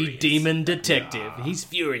speed demon detective. He's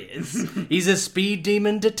furious. He's a speed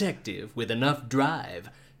demon detective with enough drive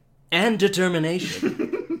and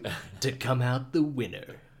determination to come out the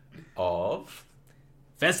winner. Of?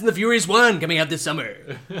 Fast and the Furious 1 coming out this summer.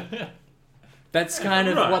 That's kind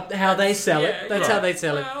of how they sell it. That's how they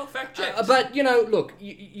sell it. Well, fact checked. But, you know, look,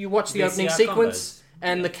 you watch the VCR opening sequence,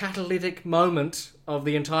 and the catalytic moment of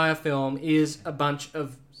the entire film is a bunch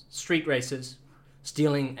of street racers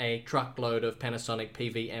stealing a truckload of Panasonic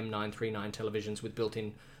PV-M939 televisions with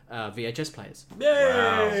built-in VHS players.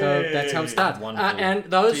 Wow. So that's how it starts. Wonderful. And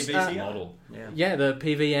those... TVC model. yeah, the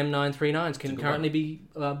PV-M939s can good currently be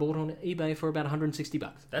bought on eBay for about $160.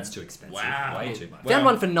 That's too expensive. Wow. Way too much. Found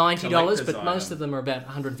one for $90, collector's but most item. of them are about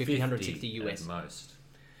 150, 160 50 US. at most.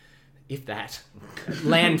 If that.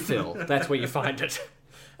 Landfill, that's where you find it.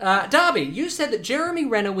 Darby, you said that Jeremy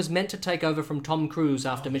Renner was meant to take over from Tom Cruise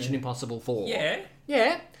after Mission Impossible 4. Yeah.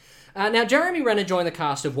 Yeah. Now, Jeremy Renner joined the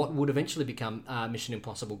cast of what would eventually become Mission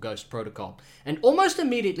Impossible Ghost Protocol. And almost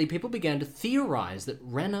immediately, people began to theorize that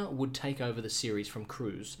Renner would take over the series from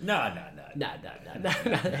Cruise. No. No.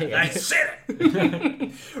 I said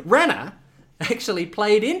it. Renner actually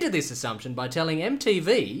played into this assumption by telling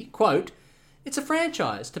MTV, quote, "It's a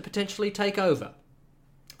franchise to potentially take over.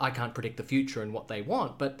 I can't predict the future and what they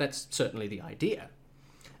want, but that's certainly the idea."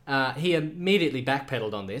 He immediately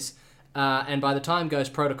backpedaled on this, and by the time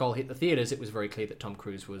Ghost Protocol hit the theaters, it was very clear that Tom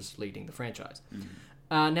Cruise was leading the franchise.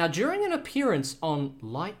 Now, during an appearance on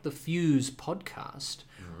Light the Fuse podcast,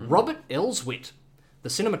 Robert Elswit, the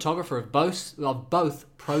cinematographer of both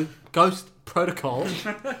Ghost Protocol,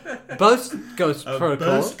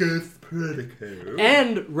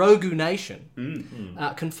 and Rogue Nation,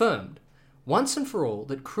 confirmed once and for all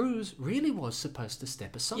that Cruise really was supposed to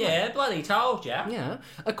step aside. Yeah, bloody told ya. Yeah.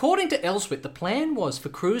 According to Elswit, the plan was for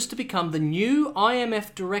Cruise to become the new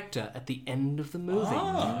IMF director at the end of the movie.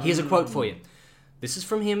 Here's a quote for you. This is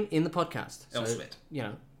from him in the podcast. So, Elswit. you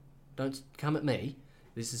know, don't come at me.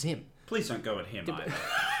 This is him. Please don't go at him either.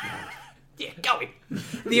 Yeah, going.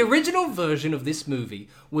 The original version of this movie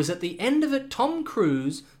was at the end of it, Tom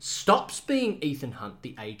Cruise stops being Ethan Hunt,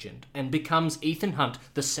 the agent, and becomes Ethan Hunt,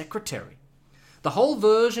 the secretary. The whole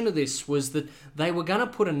version of this was that they were going to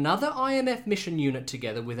put another IMF mission unit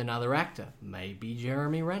together with another actor. Maybe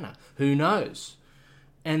Jeremy Renner. Who knows?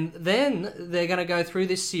 And then they're going to go through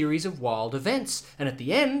this series of wild events. And at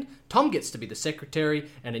the end, Tom gets to be the secretary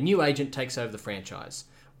and a new agent takes over the franchise.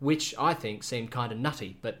 Which I think seemed kind of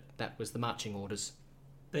nutty, but that was the marching orders.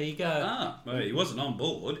 There you go. Well, he wasn't on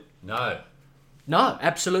board. No. No,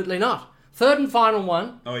 absolutely not. Third and final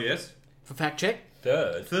one Oh, yes. for fact check.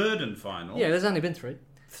 Third and final. Yeah, there's only been 3.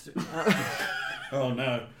 Oh,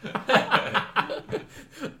 no.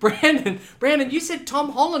 Brandon, you said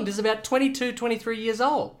Tom Holland is about 22, 23 years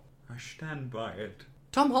old. I stand by it.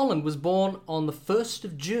 Tom Holland was born on the 1st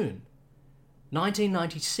of June,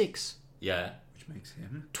 1996. Yeah. Which makes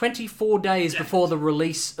him... 24 days before the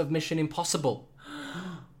release of Mission Impossible.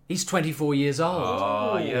 He's 24 years old.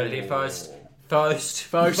 Oh, you heard it here first.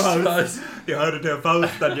 First. You heard it here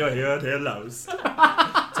first, and you heard it here last.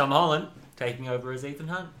 Tom Holland taking over as Ethan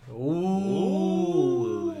Hunt.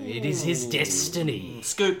 Ooh, it is his destiny.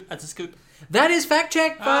 Scoop. That's a scoop. That is fact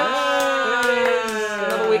check, folks.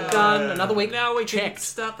 Another week done. Another week Now we can checked.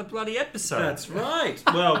 start the bloody episode. That's right.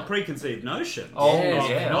 Well, preconceived notions. Oh, Yes,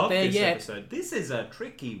 yeah. not Of there this yet. episode. This is a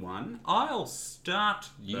tricky one. I'll start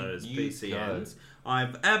those you PCNs.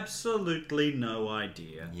 I've absolutely no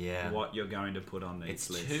idea Yeah. what you're going to put on these It's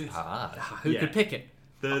lists. too hard. Who Yeah. could pick it?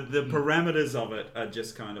 The parameters of it are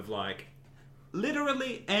just kind of like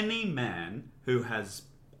literally any man who has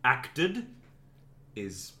acted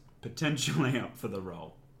is potentially up for the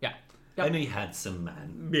role. Yeah. Any handsome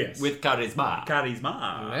man. Yes. With charisma.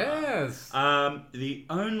 Charisma. Yes. The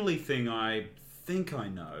only thing I think I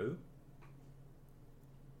know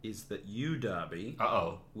is that you, Darby,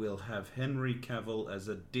 Uh-oh. will have Henry Cavill as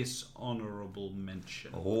a dishonourable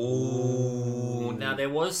mention. Oh. Now, there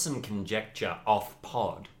was some conjecture off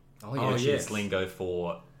pod. Oh, yeah. Which yes. is lingo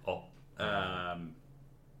for in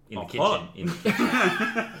the off kitchen. pod. In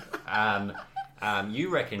the kitchen. You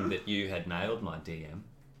reckoned that you had nailed my DM.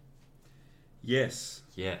 Yes.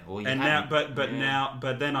 Yeah. Well, you And now, hadn't.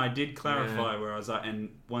 but then I did clarify where I was at, and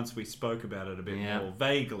once we spoke about it a bit Yeah. more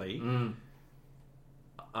vaguely,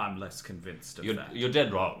 I'm less convinced of that. You're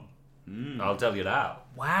dead wrong. I'll tell you now.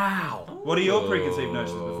 Wow. What are your preconceived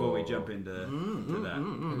notions before we jump into to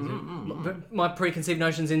that? My preconceived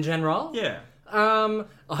notions in general? Yeah. I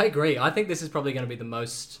agree. I think this is probably going to be the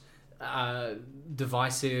most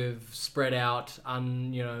divisive, spread out,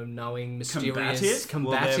 knowing, mysterious,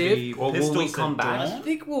 Will there be Or will we pistols at combat? I dawn?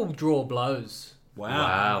 think we'll draw blows.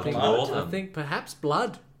 Wow. I think, Blood. I think perhaps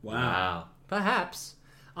blood. Wow. Perhaps.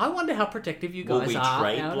 I wonder how protective you Will guys we are.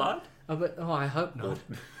 trade out- blood? I hope not.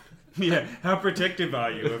 Yeah. How protective are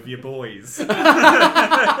you of your boys?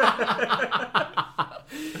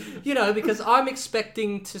 Because I'm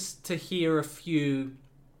expecting to hear a few.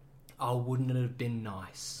 Oh, wouldn't it have been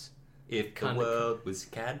nice? If the Kinda world was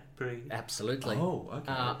Cadbury. Absolutely. Oh,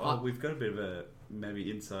 okay. I- We've got a bit of a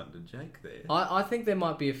maybe insight into Jake there. I think there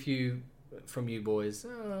might be a few from you boys.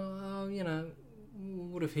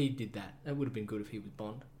 What if he did that? That would have been good if he was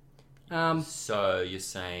Bond. So you're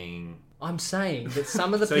saying I'm saying that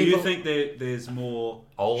some of the So people. you think there's more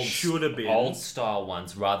old should have been old style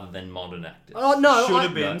ones rather than modern actors? Oh no! should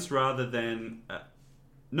have beens rather than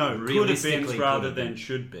no could have Realistically, beens could rather have than been.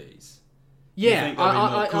 should be's. Yeah, think there'll be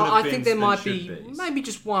more could have I think beens there than might should be be's? maybe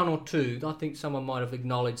just one or two. I think someone might have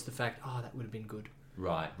acknowledged the fact. Oh, that would have been good.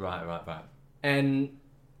 Right. And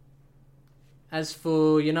as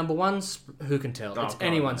for your number ones, who can tell? Oh, It's God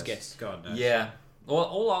anyone's knows. guess. God knows. Yeah.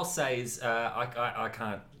 All I'll say is I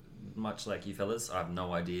can't, much like you fellas, I have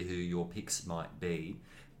no idea who your picks might be.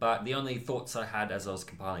 But the only thoughts I had as I was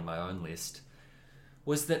compiling my own list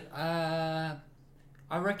was that I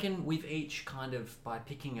reckon we've each kind of, by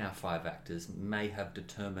picking our 5 actors, may have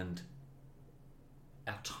determined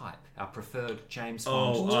our type, our preferred James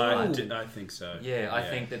Bond type. I think so. Yeah, I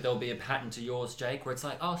think that there'll be a pattern to yours, Jake, where it's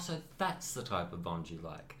like, oh, so that's the type of Bond you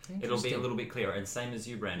like. It'll be a Interesting. little bit clearer, and same as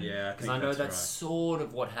you, Brandon. Yeah, I because think I know that's that's right. sort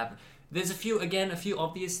of what happened. There's a few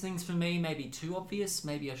obvious things for me, maybe too obvious.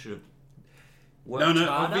 Maybe I should have worked No,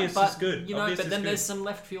 harder. obvious but, is good. You know, Obvious but is then good. there's some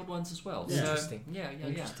left field ones as well. Yeah. So, Interesting. Yeah.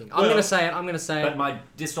 Interesting. Well- I'm going to say it. But my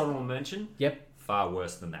dishonorable mention, Yep. far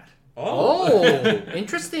worse than that. Oh,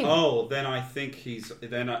 interesting. Oh, then I think he's.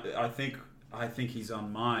 Then I think he's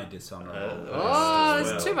on my dishonorable. Oh, list as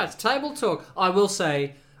there's well. too much table talk. I will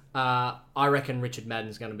say, I reckon Richard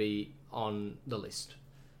Madden's going to be on the list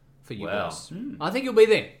for you Wow. guys. I think you'll be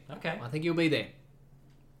there. Okay. I think you'll be there.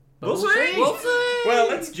 But We'll see. We'll see. Well,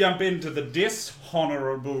 let's jump into the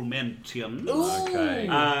dishonorable mentions. Okay.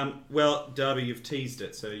 Well, Darby, you've teased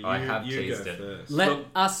it, so you I have you teased go it. first. Let Look-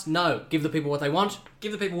 us know. Give the people what they want.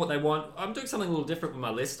 Give the people what they want. I'm doing something a little different with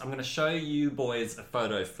my list. I'm going to show you boys a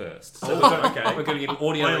photo first. So we're going to get an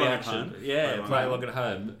audio Play along at reaction. home. Yeah, Play play along along at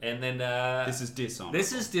home. And then This is dishonorable.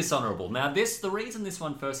 this is dishonorable. Now, the reason this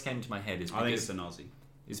one first came to my head is I think it's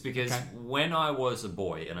because an Aussie. when I was a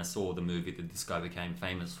boy and I saw the movie that this guy became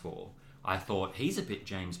famous for, I thought he's a bit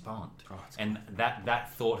James Bond, Oh, it's and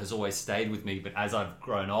that thought has always stayed with me. But as I've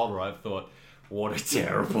grown older, I've thought, what a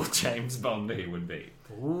terrible James Bond he would be.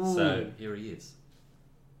 So here he is.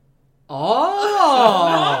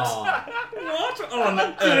 Oh! What on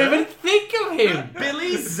Didn't even think of him.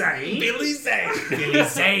 Billy Zane? Billy Zane. Billy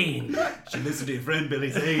Zane. Should listen to your friend Billy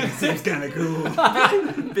Zane. He seems kind of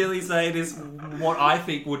cool. Billy Zane is what I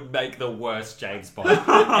think would make the worst James Bond.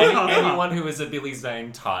 Anyone who is a Billy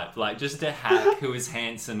Zane type, like just a hack who is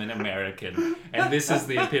handsome and American, and this is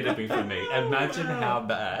the epitome for me. Imagine how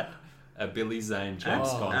bad a Billy Zane James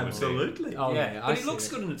Bond would be. Absolutely. Oh, Yeah, I but he see looks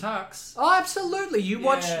it. good in a tux. Oh, absolutely. You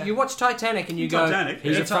watch Titanic and you go, Titanic,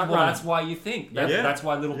 he's yeah. a front Well, runner. that's why you think. Yeah. That's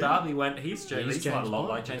why Little Darby went. He's James a lot Bond.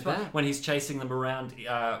 like James Look at Bond that. when he's chasing them around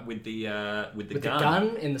with the With the gun.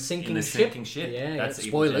 gun in the sinking in the ship. sinking ship. Yeah, That's yeah.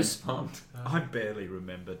 evil Spoilers. James Bond. I barely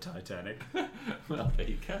remember Titanic. Well, there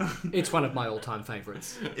you go. It's one of my all-time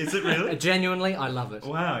favourites. Is it really? Genuinely, I love it.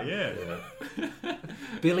 Wow, yeah.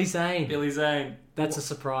 Billy Zane. Billy Zane. That's a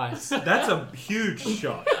surprise. That's a huge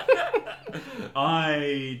shot.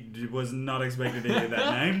 I was not expecting to hear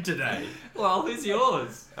that name today. Well, who's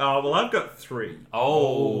yours? Oh, well, I've got 3.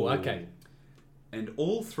 Oh, okay. And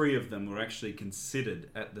all 3 of them were actually considered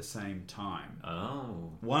at the same time.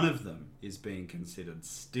 Oh. One of them is being considered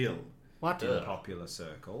still What? in popular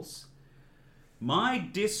circles. My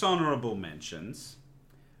dishonourable mentions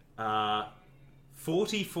are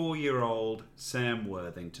 44-year-old Sam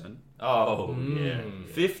Worthington, Oh, yeah.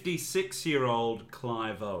 56-year-old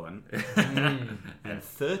Clive Owen, and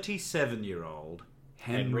 37-year-old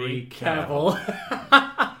Henry Cavill.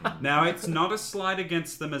 Now, it's not a slight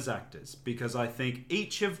against them as actors, because I think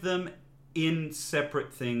each of them in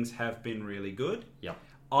separate things have been really good. Yep.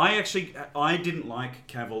 I didn't like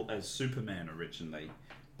Cavill as Superman originally,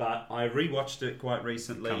 but I rewatched it quite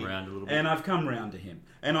recently. Come around a little bit. And I've come round to him.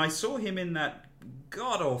 And I saw him in that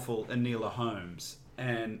god-awful Enola Holmes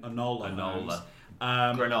and Enola Holmes.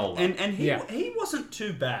 Granola. And he Yeah. he wasn't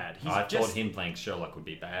too bad. He's I just, thought him playing Sherlock would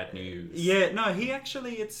be bad news. Yeah, no, he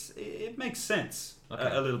actually, it makes sense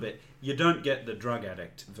a little bit. You don't get the drug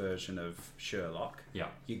addict version of Sherlock. Yeah.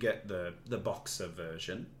 You get the boxer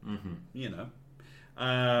version, you know.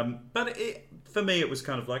 But for me, it was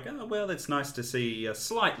kind of like, oh, well, it's nice to see a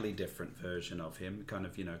slightly different version of him, kind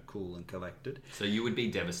of, cool and collected. So you would be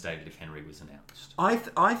devastated if Henry was announced.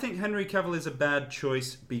 I think Henry Cavill is a bad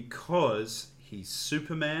choice because he's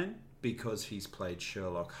Superman, because he's played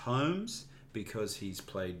Sherlock Holmes, because he's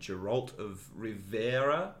played Geralt of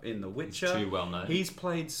Rivera in The Witcher. He's too well known. He's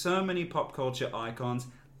played so many pop culture icons.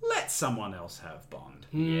 Let someone else have Bond.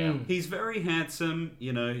 Yeah. He's very handsome,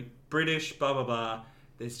 British, blah blah blah.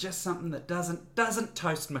 There's just something that doesn't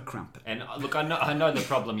toast my crumpet. And look, I know the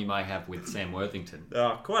problem you might have with Sam Worthington.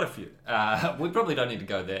 Quite a few. We probably don't need to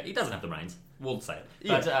go there. He doesn't have the reins. We'll say it.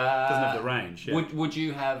 Yeah, But, doesn't have the range. Yeah. Would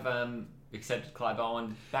you have accepted Clive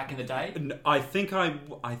Owen back in the day? I think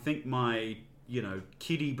my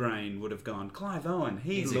kiddie brain would have gone, Clive Owen,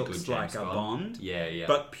 He's a looks good like James a Bond. Bond. Yeah.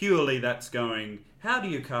 But purely that's going, how do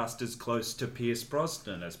you cast as close to Pierce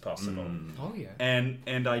Brosnan as possible? Oh, yeah.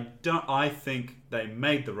 And I think they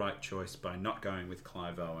made the right choice by not going with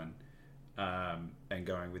Clive Owen and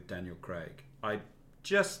going with Daniel Craig.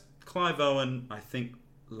 Clive Owen, I think,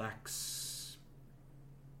 lacks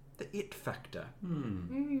the it factor.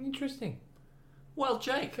 Interesting. Well,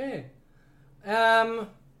 Jake. Fair.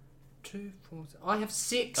 2, 4. I have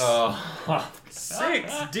 6. Oh,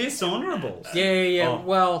 6 dishonourables. Yeah. Oh,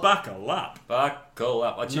 Well, buckle up. buckle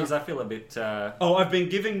up. I feel a bit. I've been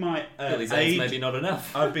giving my Billy Zane's maybe not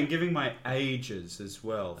enough. I've been giving my ages as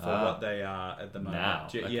well for what they are at the moment. Now,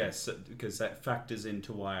 okay. Yes, because that factors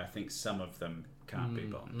into why I think some of them can't be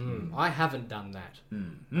Bond. I haven't done that.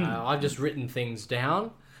 I've just written things down,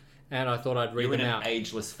 and I thought I'd read You're in them an out.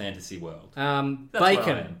 ageless fantasy world.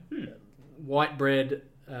 Bacon, where white bread,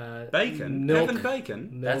 Bacon? milk. Kevin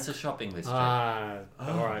Bacon? That's a shopping list, Jake. All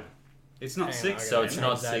right. It's not Hang on, 6. So it's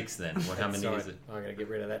not that. 6 then. Well, how many Sorry, is it? I'm gonna get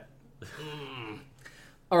rid of that.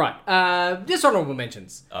 All right. Dishonorable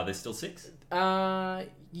mentions. Are there still 6?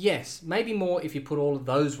 Yes, maybe more if you put all of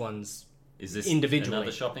those ones. Is this Individually.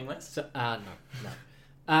 another shopping list? So, no.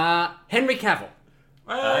 Henry Cavill.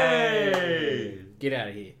 Hey! Get out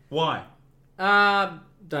of here. Why?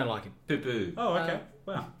 Don't like him. Poo-poo. Oh, okay.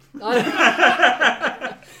 Wow.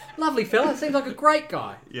 Lovely fella. Seems like a great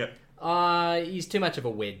guy. Yep. He's too much of a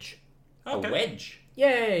wedge. Okay. A wedge?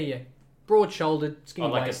 Yeah. Broad-shouldered, skinny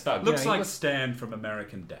Oh, like a waist. stud. Looks You know, he like Stan from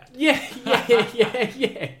American Dad. Yeah.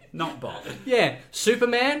 Not Bond. Yeah.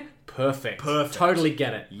 Superman, perfect. Totally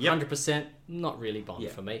get it. Yep. 100%. Not really Bond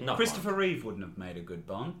for me. Not Christopher Reeve wouldn't have made a good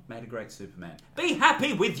Bond. Made a great Superman. Be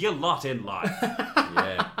happy with your lot in life.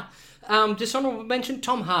 Yeah. Dishonorable mention,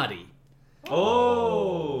 Tom Hardy.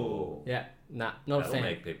 Oh. Yeah. Nah, not a That'll fan.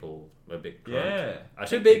 make people a bit crunk. Yeah. I Too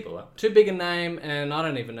think big, people are. too big a name, and I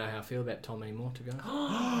don't even know how I feel about Tom anymore, to be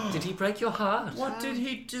honest. Did he break your heart? What did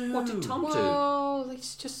he do? What did Tom do? Well,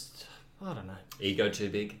 he's just, I don't know. Ego too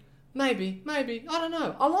big? Maybe. I don't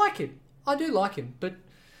know. I like him. I do like him, but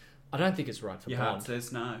I don't think it's right for Your Bond. heart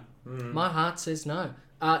says no. My heart says no.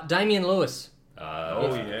 Damian Lewis.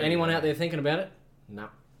 Oh, yeah. Anyone out there thinking about it? No.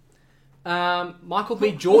 Michael B.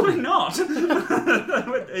 Why Jordan. not?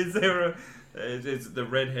 Is there a... Is the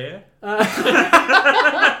red hair?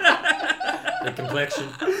 The complexion?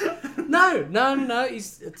 No.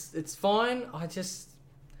 It's fine. I just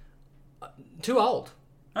too old.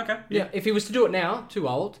 Okay. Yeah. If he was to do it now, too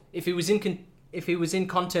old. If he was in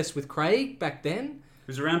contest with Craig back then. It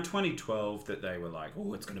was around 2012 that they were like,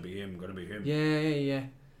 "Oh, it's going to be him. Yeah.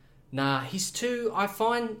 Nah, he's too. I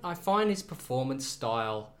find his performance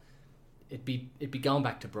style. It'd be going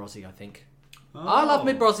back to Brozzy, I think. Oh. I love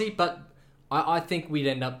Mid Brozzy, but I think we'd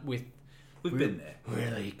end up with We've been there.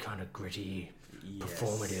 really kind of gritty,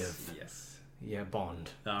 performative. Yes. Yeah, Bond.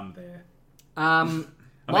 I'm there. Um,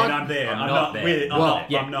 I'm there. I'm I'm not not there. with it. Well,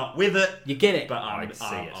 yeah. I'm not with it. you get it. But I I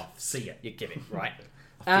see it. see it. You get it, right?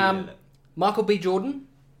 I feel it. Michael B. Jordan.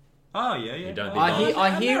 Oh yeah. You don't I hear.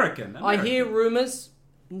 American. I hear rumors.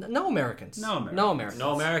 No Americans. No Americans. No Americans.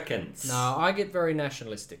 No Americans. No, I get very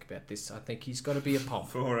nationalistic about this. I think he's got to be a pomp.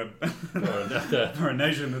 for a another- for a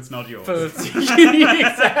nation that's not yours.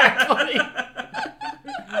 Exactly.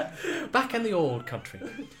 Back in the old country.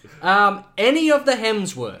 Any of the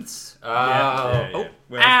Hemsworths. Oh,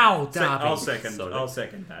 Well, Ow, Darby. I'll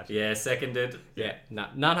second that. yeah, seconded. Yeah, no,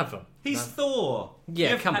 none of them. He's Thor.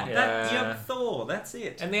 Yeah, come on. You Yeah. have Thor. That's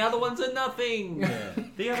it. And the other ones are nothing.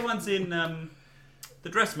 The other one's in The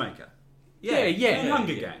Dressmaker. Yeah. And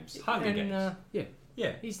Hunger Games. Hunger And, Games.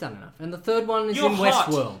 Yeah. he's done enough. And the third one is You're in hot.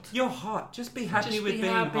 Westworld. You're hot. Just be happy Just with be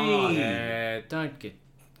being happy. hot. Yeah, don't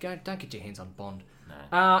get your hands on Bond.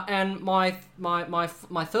 No. And my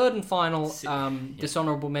third and final Yeah.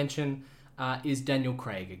 dishonourable mention is Daniel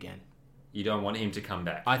Craig again. You don't want him to come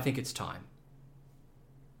back. I think it's time.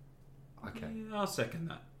 Okay. Yeah, I'll second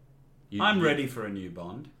that. You- I'm you- ready for a new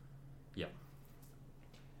Bond.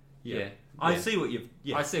 Yeah. I Yeah. see what you've...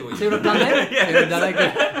 Yeah. I see what See you what I've done there? See what I've done there?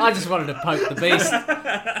 Good. I just wanted to poke the beast.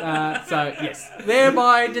 So, yes.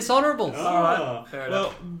 Thereby dishonourables. All right. Fair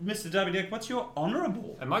Well, Mr. W. Dick, what's your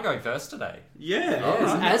honourable? Am I going first today? Yeah.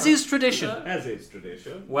 Yes, as is tradition. As is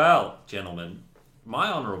tradition. Well, gentlemen,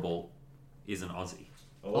 my honourable is an Aussie.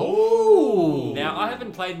 Oh. Now, I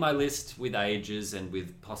haven't played my list with ages and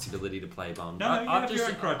with possibility to play Bond. No, you have your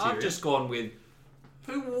own criteria. I've just gone with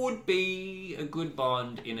who would be a good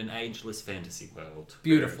Bond in an ageless fantasy world.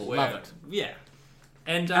 Beautiful. Where- Love it. Yeah.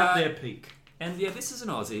 And At their peak. And yeah, this is an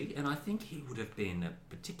Aussie, and I think he would have been a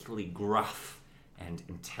particularly gruff and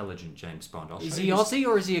intelligent James Bond. I'll Is show he you Aussie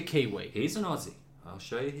or is he a Kiwi? He's an Aussie. I'll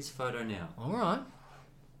show you his photo now. All right.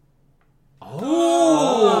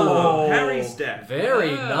 Oh, Harry's death.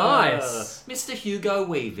 Very nice. Mr. Hugo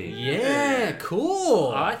Weaving. Yeah,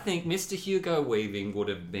 cool. I think Mr. Hugo Weaving would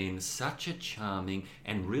have been such a charming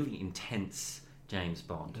and really intense James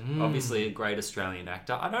Bond. Obviously a great Australian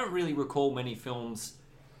actor. I don't really recall many films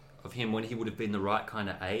of him when he would have been the right kind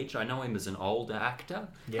of age. I know him as an older actor.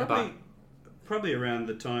 Yeah. Probably around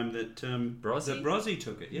the time that Brozzy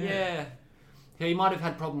took it. Yeah. He might have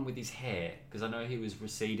had problem with his hair because I know he was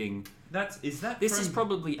receding. This is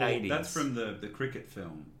probably 80s. That's from the cricket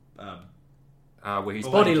film. Where he's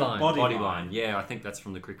Bodyline. Bodyline. Yeah, I think that's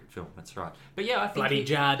from the cricket film. That's right. But yeah, I think Bloody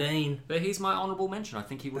Jardine. But he's my honourable mention. I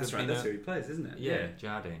think he would That's have right. been. That's who he plays, isn't it? Yeah,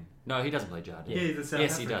 Jardine. No, he doesn't play Jardine. Yeah, he's a South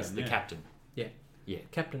yes, he African, does. The yeah. captain. Yeah. Yeah.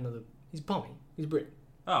 Captain of the... He's Bommy. He's Brit.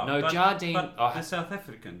 Oh, No, but, Jardine- But oh, the South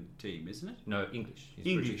African team, isn't it? No, English. He's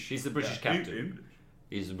English. British. He's the British Yeah, captain. English.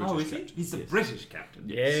 He's the British Oh, is he? captain. He's the Yes. British captain.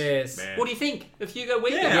 Yes. Man. What do you think of Hugo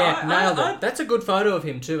Weaving? Yeah, I- nailed I- it. That's a good photo of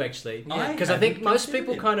him too, actually. I Because I think hadn't most considered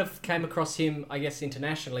people him. kind of came across him, I guess,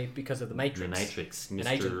 internationally because of The The Matrix. Matrix. And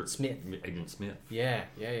Mr. Agent Smith. Agent Smith. Yeah.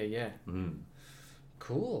 Mm.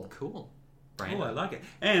 Cool. Cool. Oh, I like it.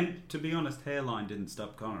 And to be honest, hairline didn't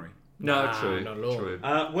stop Connery. No, Nah, true. not at all. True.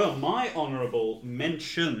 Well, my honourable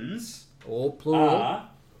mentions All plural. are...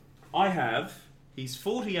 I have... He's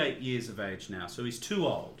 48 years of age now, so he's too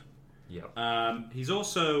old. Yep. He's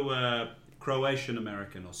also Croatian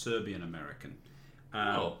American or Serbian American.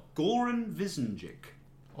 Goran Visenjic.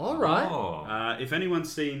 All right. Oh. If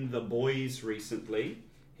anyone's seen The Boys recently,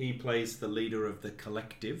 he plays the leader of the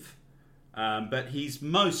Collective. But he's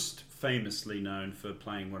most famously known for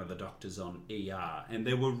playing one of the doctors on ER. And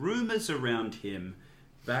there were rumours around him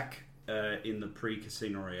back in the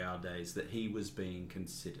pre-Casino Royale days that he was being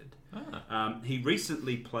considered. He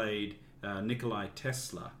recently played Nikolai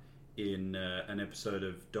Tesla in an episode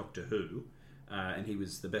of Doctor Who, and he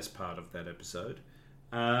was the best part of that episode.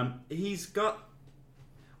 He's got...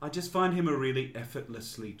 I just find him a really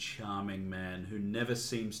effortlessly charming man who never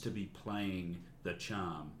seems to be playing the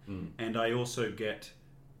charm. And I also get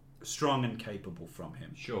strong and capable from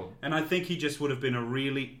him. Sure. And I think he just would have been a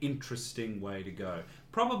really interesting way to go.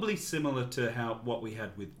 Probably similar to what we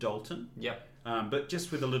had with Dalton. Yep. But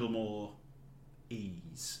just with a little more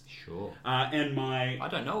ease. Sure. And my... I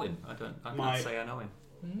don't know him. I can't say I know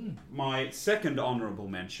him. My second honourable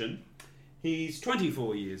mention... He's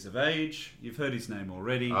 24 years of age. You've heard his name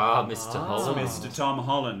already. Mr. Holland. Mr. Tom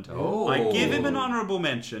Holland. Oh. I give him an honourable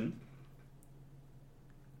mention,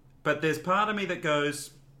 but there's part of me that goes,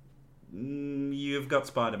 you've got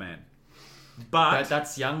Spider-Man. But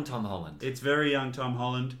that's young Tom Holland. It's very young Tom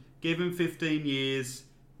Holland. Give him 15 years.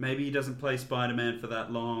 Maybe he doesn't play Spider-Man for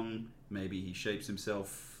that long. Maybe he shapes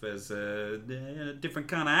himself as a different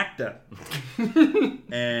kind of actor.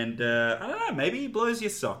 And I don't know, maybe he blows your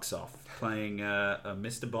socks off playing a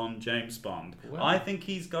Mr. Bond, James Bond. Well, I think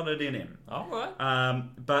he's got it in him. All right.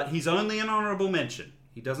 But he's only an honourable mention.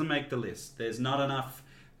 He doesn't make the list. There's not enough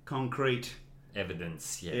concrete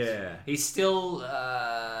evidence, yes. Yeah. He's still,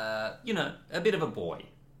 a bit of a boy.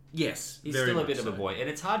 Yes, He's very still a much bit of a so. boy. And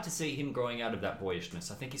it's hard to see him growing out of that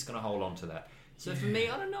boyishness. I think he's going to hold on to that. So for me,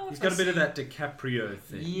 I don't know if He's got a bit of that DiCaprio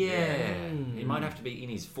thing. Yeah. He might have to be in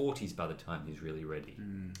his 40s by the time he's really ready.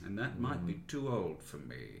 And that might be too old for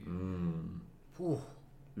me.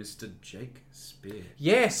 Mr. Jake Spear.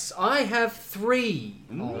 Yes, I have 3.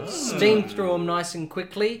 I'll steam through them nice and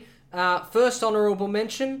quickly. First honourable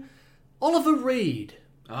mention, Oliver Reed.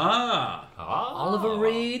 Oliver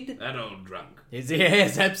Reed. That old drunk.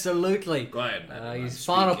 Yes, absolutely. Quiet, man. His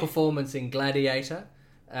final performance in Gladiator.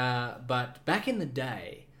 But back in the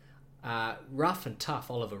day, rough and tough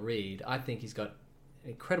Oliver Reed, I think he's got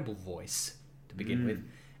an incredible voice to begin with.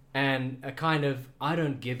 And a kind of I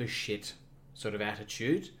don't give a shit sort of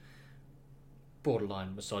attitude.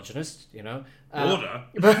 Borderline misogynist, Border?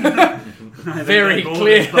 Very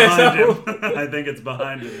clear. Behind him. I think it's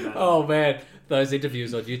behind him now. Oh man, those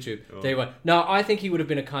interviews on YouTube. Tell you what. No, I think he would have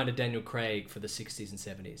been a kind of Daniel Craig for the 60s and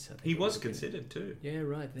 70s. I think He was considered too. Yeah,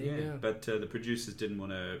 right. There you go. But the producers didn't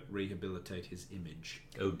want to rehabilitate his image.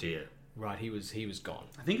 Oh dear. Right, he was gone.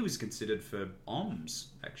 I think he was considered for OMS,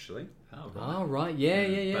 actually. Oh, right.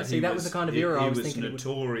 Yeah. But See, that was the kind of era I was thinking. He was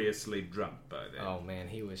notoriously drunk by then. Oh, man,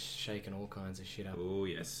 he was shaking all kinds of shit up. Oh,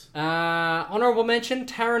 yes. Honourable mention,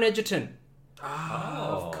 Taron Egerton.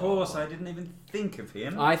 Of course, I didn't even think of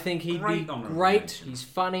him. I think he'd be honourable great. mention. He's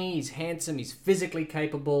funny, he's handsome, he's physically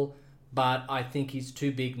capable, but I think he's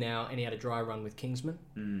too big now, and he had a dry run with Kingsman.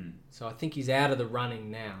 So I think he's out of the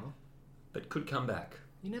running now. But could come back.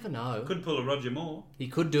 You never know. Could pull a Roger Moore. He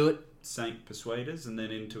could do it. Saint Persuaders, and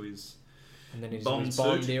then into his... And then his Bond his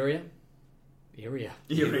Bond suit. area.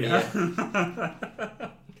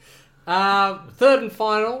 Third and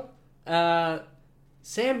final,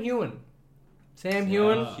 Sam Heughan. Sam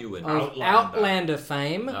Heughan Heughan. of Outlander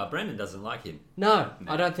fame. Brendan doesn't like him. No,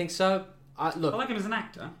 I don't think so. Look, I like him as an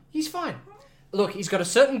actor. he's fine. Look, he's got a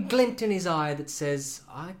certain glint in his eye that says,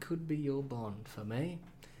 I could be your Bond for me.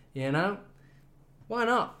 Why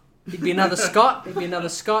not? He'd be another Scott.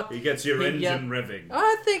 He gets your He'd, engine revving.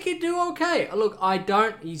 I think he'd do okay. Look, I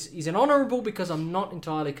don't... He's an honourable because I'm not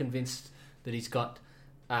entirely convinced that he's got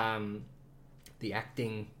the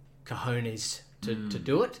acting cojones to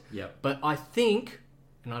do it. Yep. But I think,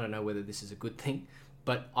 and I don't know whether this is a good thing,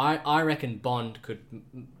 but I reckon Bond could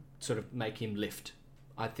sort of make him lift.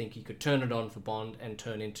 I think he could turn it on for Bond and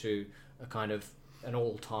turn into a kind of an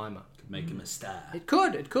all-timer. Could make him a star. It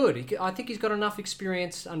could. I think he's got enough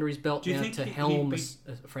experience under his belt Do you now think to he'd helm be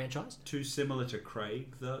a franchise. Too similar to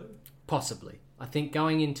Craig, though? Possibly. I think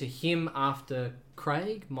going into him after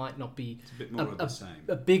Craig might not be It's a bit more of the same.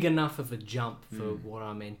 a big enough of a jump for what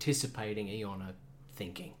I'm anticipating Eon are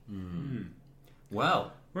thinking.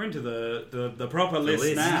 Well, We're into the proper list,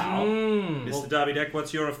 list. now. Mr. Darby Deck,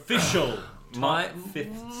 what's your official my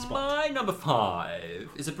fifth spot? My number 5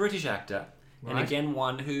 is a British actor. And Right. again,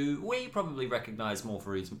 one who we probably recognise more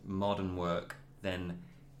for his modern work than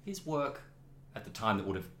his work at the time that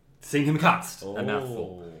would have seen him cast a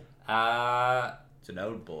mouthful. It's an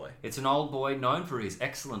old boy. It's an old boy known for his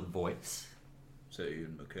excellent voice. So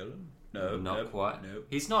Ian McKellen? No, Not quite. No.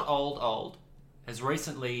 He's not old. Has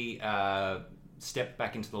recently stepped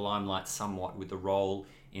back into the limelight somewhat with the role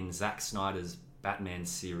in Zack Snyder's Batman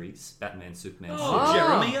series, Batman Superman Oh, series.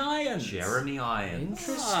 Jeremy Irons. Jeremy Irons.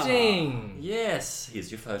 Interesting. Yes, here's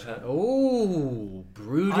your photo. Oh,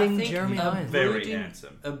 brooding I think Jeremy a Irons. Very brooding-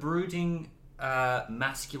 handsome. A brooding,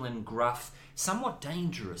 masculine, gruff, somewhat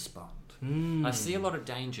dangerous Bond. I see a lot of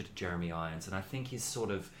danger to Jeremy Irons, and I think he's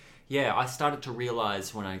sort of... Yeah, I started to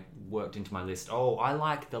realise when I worked into my list, I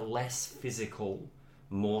like the less physical,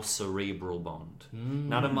 more cerebral Bond.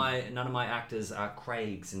 None of my actors are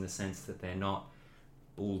Craigs in the sense that they're not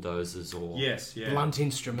bulldozers or blunt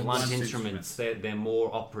instruments. They're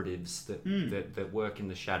more operatives that work in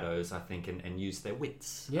the shadows, I think, and use their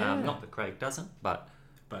wits. Yeah. Not that Craig doesn't, but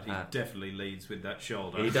he definitely leads with that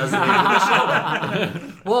shoulder. he does lead with the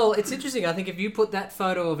shoulder. Well, it's interesting. I think if you put that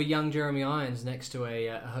photo of a young Jeremy Irons next to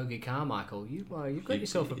a Hoagie Carmichael, you've got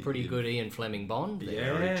yourself a pretty good Ian Fleming Bond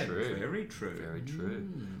there. Yeah, Very true. Very true. Very true.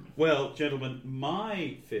 Well, gentlemen,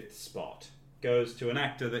 my fifth spot goes to an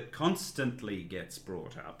actor that constantly gets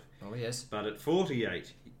brought up. Oh, yes. But at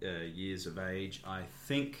 48 years of age, I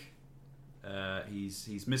think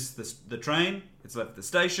he's missed the train, it's left the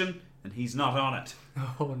station, and he's not on it.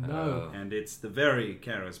 Oh, no. And it's the very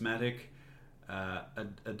charismatic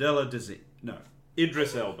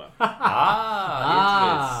Idris Elba.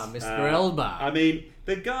 Mr. Elba. I mean,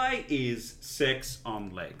 the guy is sex on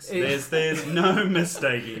legs. There's no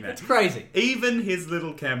mistaking that. It's crazy. Even his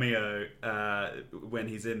little cameo when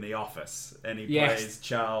he's in The Office and he plays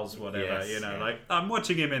Charles whatever, like I'm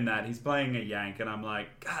watching him in that. He's playing a Yank and I'm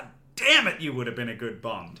like, God damn it, you would have been a good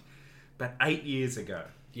Bond. But 8 years ago.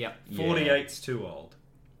 Yep. 48's too old.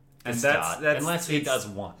 And That's unless he it's- does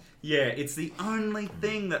one. Yeah, it's the only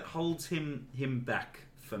thing that holds him back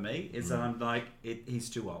for me is that I'm like, he's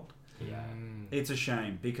too old. Yeah. It's a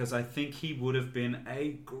shame because I think he would have been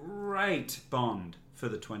a great Bond for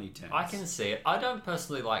the 2010s. I can see it. I don't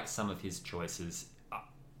personally like some of his choices. I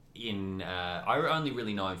only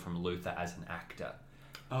really know him from Luther as an actor.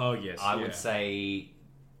 Oh yes, I would say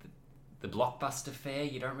the Blockbuster Fair.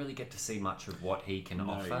 You don't really get to see much of what he can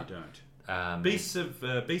offer. No, you don't. Beasts of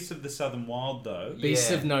the Southern Wild, though.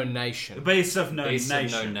 Beasts of No Nation. Beasts of No Beasts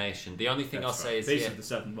Nation. of No Nation. The only thing I'll say is Beasts of the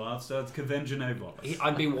Southern Wild. So it's Convention Wallace.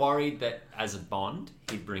 I'd be worried that as a Bond,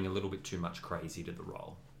 he'd bring a little bit too much crazy to the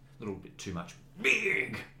role. A little bit too much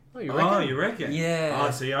big. Oh, you reckon? You reckon? Yeah.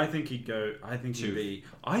 Oh, see, I think he'd go. I think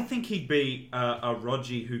he'd be a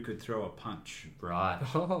Rogie who could throw a punch. Right.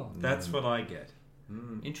 Oh. That's what I get.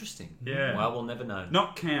 Interesting. Yeah. Well, we'll never know.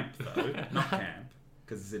 Not camp though. Not camp.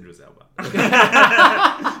 Because it's Idris Elba.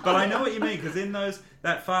 But I know what you mean, because in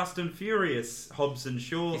that Fast and Furious Hobbs and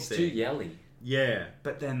Shaw It's thing... too yelly. Yeah,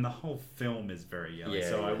 but then the whole film is very yelly,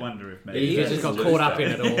 so I wonder if maybe... He just got caught up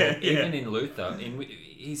in it all. Even in Luther,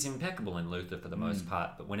 he's impeccable in Luther for the most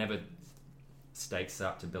part, but whenever stakes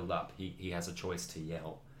start to build up, he has a choice to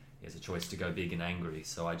yell. He has a choice to go big and angry,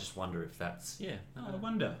 so I just wonder if that's... Yeah. I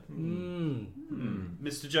wonder.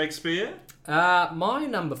 Mr. Shakespeare? My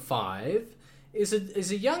number 5... is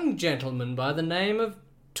a young gentleman by the name of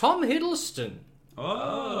Tom Hiddleston.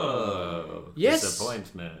 Oh. Yes.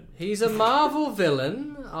 Disappointment. He's a Marvel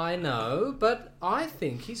villain, I know, but I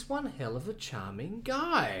think he's one hell of a charming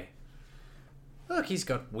guy. Look, he's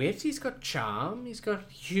got wit, he's got charm, he's got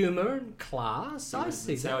humour and class. I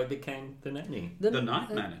see That's that. how he became the nanny. The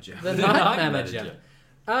Night Manager. The Night Manager.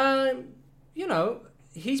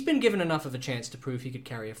 He's been given enough of a chance to prove he could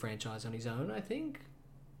carry a franchise on his own, I think.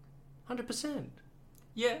 100%.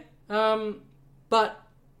 Yeah. But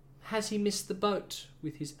has he missed the boat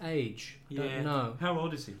with his age? I don't know. How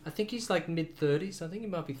old is he? I think he's like mid-30s. I think he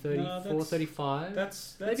might be 34, 35.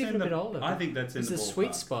 That's Maybe even a bit older. I think that's in it's the a ballpark.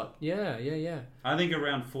 sweet spot. Yeah. I think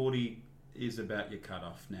around 40 is about your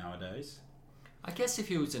cutoff nowadays. I guess if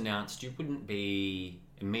he was announced, you wouldn't be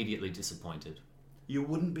immediately disappointed. You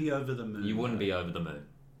wouldn't be over the moon. You wouldn't though. be over the moon.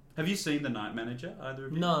 Have you seen The Night Manager, either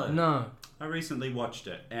of you? No. I recently watched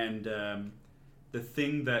it, and the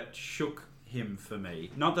thing that shook him for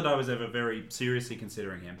me, not that I was ever very seriously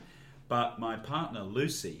considering him, but my partner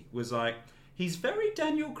Lucy was like, he's very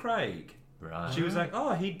Daniel Craig. Right. She was like,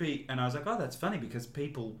 oh, he'd be... And I was like, oh, that's funny, because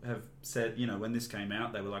people have said, when this came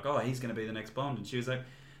out, they were like, oh, he's going to be the next Bond. And she was like,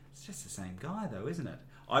 it's just the same guy, though, isn't it?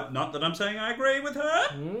 Not that I'm saying I agree with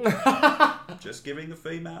her. Just giving the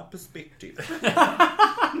female perspective.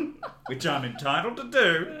 Which I'm entitled to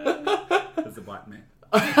do as a white man.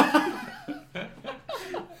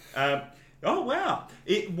 Oh, wow.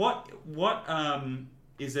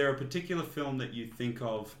 Is there a particular film that you think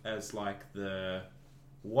of as like the...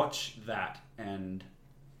 Watch that and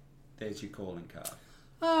there's your calling card?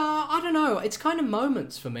 I don't know. It's kind of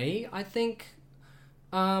moments for me. I think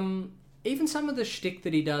even some of the shtick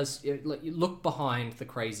that he does, you look behind the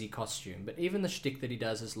crazy costume, but even the shtick that he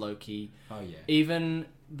does as Loki, Oh, yeah. even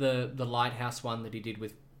the Lighthouse one that he did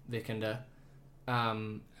with Vikander.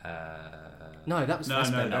 No, that was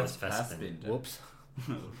Fassbender. that's Fassbender. Whoops.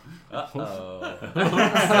 Uh-oh.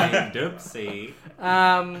 Doopsie.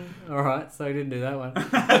 All right, so I didn't do that one.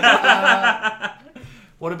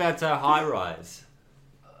 What about High Rise?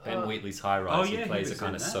 Ben Wheatley's High Rise. Oh, he yeah, he plays a was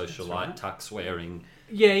kind in of that, socialite, that's tuck-swearing.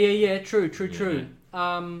 Yeah. True.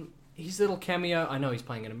 His little cameo. I know he's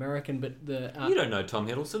playing an American, but the You don't know Tom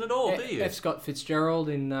Hiddleston at all, do you? F. Scott Fitzgerald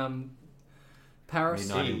in Paris.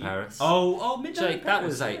 Midnight in Paris. Oh, Midnight in Jake, that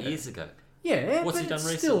Paris, was 8 yeah. years ago. Yeah, What's but he done it's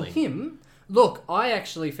recently? still him. Look, I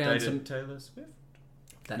actually found Dated some. Taylor Swift?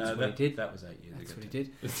 That's No, what that, he did. That was 8 years That's ago. what he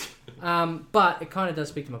did. But it kind of does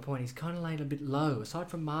speak to my point. He's kind of laid a bit low. Aside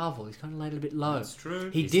from Marvel, he's kind of laid a bit low. That's true.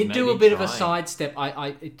 He He's did do maybe a bit of a trying. sidestep.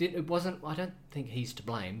 It wasn't. I don't think he's to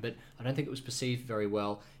blame, but I don't think it was perceived very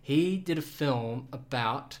well. He did a film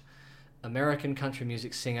about American country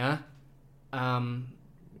music singer.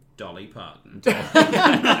 Dolly Parton.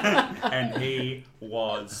 And he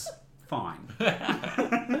was fine.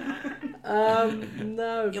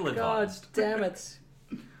 No, Ill-advised. God damn it!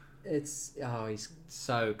 He's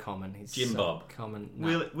so common. He's Jim so Bob. common.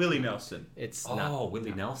 No, Willie Nelson. it's Oh, no,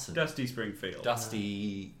 Willie Nelson. Dusty Springfield.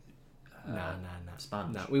 Dusty... no.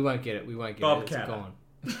 Sponge. No, we won't get it. We won't get Bob it. It's Catter. gone.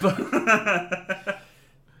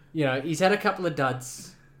 You know, he's had a couple of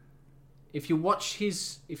duds. If you watch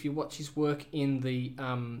his work in the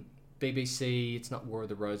BBC, it's not War of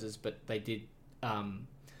the Roses, but they did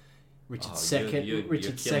Richard II,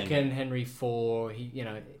 Richard killing II, it. Henry IV.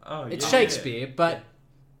 It's yeah. Shakespeare, but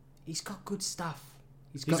he's got good stuff.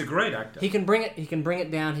 He's a great actor. He can bring it. He can bring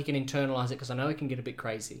it down. He can internalize it because I know he can get a bit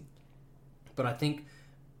crazy. But I think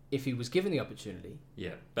if he was given the opportunity,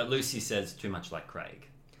 Yeah, but Lucy says too much like Craig.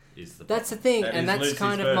 Is the that's the thing, That and is that's Lucy's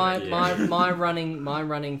kind of my, verdict, my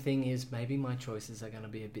running thing is maybe my choices are going to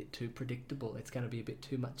be a bit too predictable. It's going to be a bit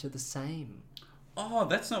too much of the same. Oh,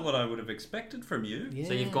 that's not what I would have expected from you. Yeah.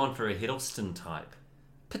 So you've gone for a Hiddleston type.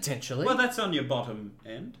 Potentially. Well, that's on your bottom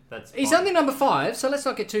end. That's He's fine. only number 5, so let's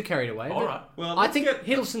not get too carried away. All but right. Well, I let's think get-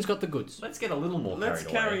 Hiddleston's got the goods. Let's get a little more Let's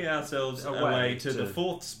carried carry away. ourselves away to the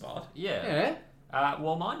fourth spot. Yeah. Yeah.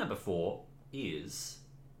 Well, my number 4 is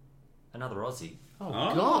another Aussie. Oh,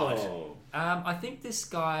 God. I think this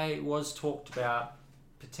guy was talked about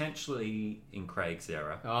potentially in Craig's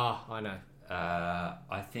era. Oh, I know.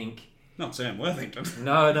 I think... Not Sam Worthington.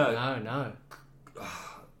 No. No.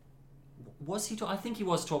 Was he? I think he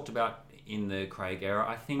was talked about in the Craig era.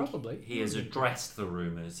 I think Probably. he has addressed the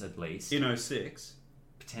rumours at least. In 06.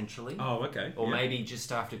 Potentially. Oh, okay. Or Yeah. maybe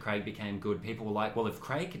just after Craig became good, people were like, well, if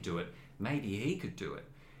Craig could do it, maybe he could do it.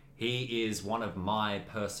 He is one of my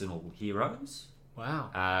personal heroes.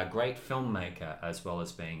 Wow. Great filmmaker as well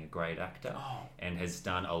as being a great actor, and has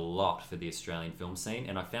done a lot for the Australian film scene.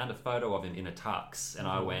 And I found a photo of him in a tux, and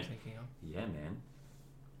I went, yeah, man,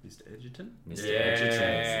 Mr. Edgerton? Mr. Yeah. Edgerton.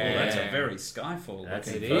 Oh, that's a very Skyfall. That's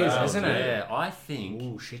looking it photo. is, isn't it? Yeah, I think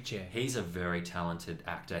Oh, shit, yeah. he's a very talented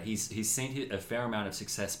actor. He's seen a fair amount of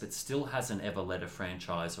success, but still hasn't ever led a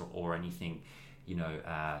franchise or anything,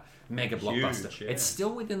 mega blockbuster. Huge, yeah. It's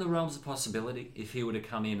still within the realms of possibility if he were to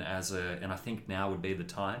come in and I think now would be the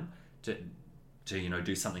time to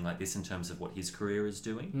do something like this in terms of what his career is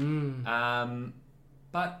doing.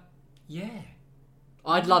 But yeah.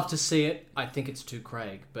 I'd love to see it. I think it's too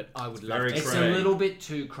Craig, but I would love very to It's see a Craig. little bit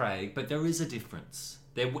too Craig, but there is a difference.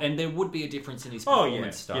 There would be a difference in his Oh,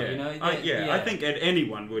 performance yeah. style. I think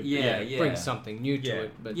anyone would. Yeah. bring something new to Yeah.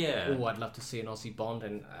 it. But Yeah. I'd love to see an Aussie Bond,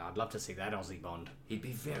 and I'd love to see that Aussie Bond. He'd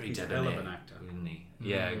be very He's a debonair, hell of an actor. wouldn't he?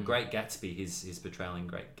 Yeah, Great Gatsby. His portrayal in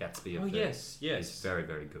Great Gatsby. Of Oh, the- yes. is very,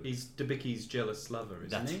 very good. He's Debicki's jealous lover, isn't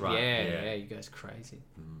That's he? right. Yeah, you guys crazy.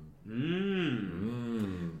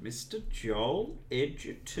 Mr. Joel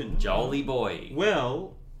Edgerton. Jolly boy.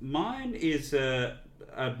 Well, mine is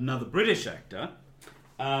another British actor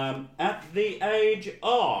at the age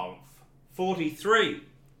of 43.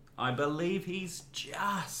 I believe he's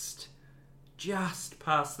just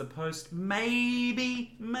past the post.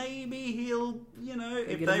 Maybe he'll,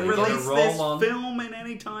 if get they a movie. release Roll this on. film in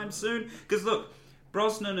any time soon. Because look,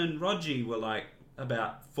 Brosnan and Rogie were like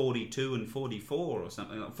about 42 and 44 or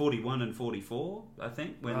something, like 41 and 44, I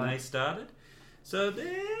think, when they started. So,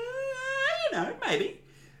 maybe.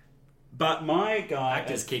 But my guy...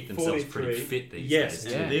 Actors at keep themselves 43 pretty fit these yes,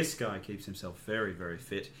 days. and Yeah. this guy keeps himself very, very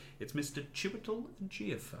fit. It's Mr. Chiwetel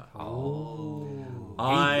Ejiofor.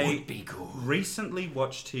 I He would be good. recently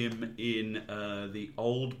watched him in The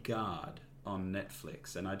Old Guard on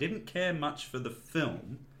Netflix, and I didn't care much for the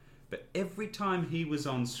film, but every time he was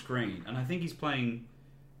on screen, and I think he's playing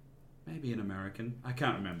maybe an American, I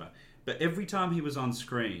can't remember, but every time he was on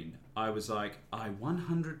screen, I was like, I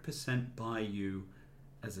 100% buy you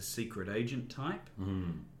as a secret agent type,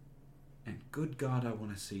 and good God, I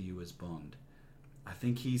want to see you as Bond. I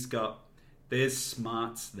think there's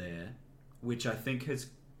smarts there, which I think has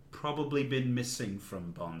probably been missing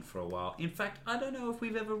from Bond for a while. In fact, I don't know if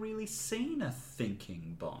we've ever really seen a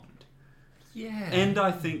thinking Bond. Yeah. And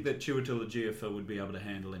I think that Chiwetel Ejiofor would be able to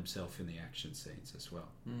handle himself in the action scenes as well.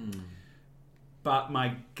 But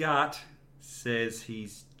my gut says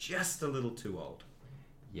he's just a little too old.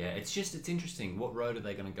 Yeah, it's interesting. What road are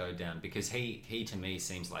they going to go down? Because he to me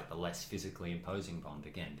seems like the less physically imposing Bond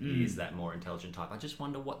again. He is that more intelligent type. I just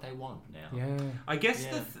wonder what they want now. Yeah. I guess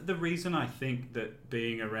the reason I think that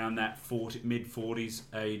being around that mid-40s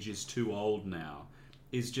age is too old now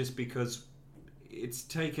is just because it's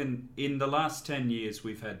taken... In the last 10 years,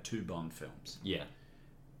 we've had 2 Bond films. Yeah.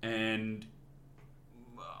 And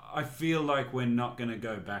I feel like we're not going to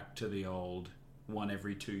go back to the old... 1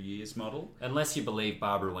 every 2 years model. Unless you believe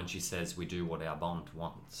Barbara when she says we do what our Bond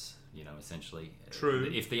wants, essentially.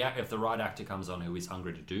 True. If the right actor comes on who is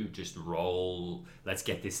hungry to do, just roll, let's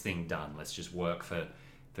get this thing done. Let's just work for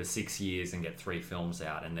 6 years and get 3 films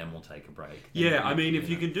out, and then we'll take a break. Yeah, I mean, if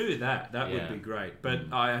you can do that would be great.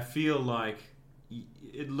 But I feel like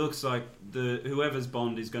it looks like whoever's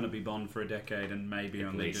Bond is going to be Bond for a decade and maybe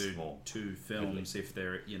only do 2 films if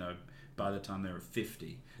they're, by the time they're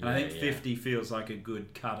 50. And I think 50 feels like a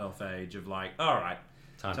good cut-off age of like, all right,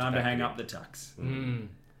 time to hang up the tux.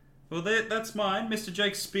 Well, that's mine. Mr.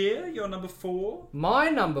 Jake Spear, your number 4. My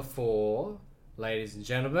number 4, ladies and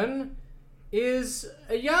gentlemen, is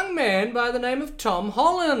a young man by the name of Tom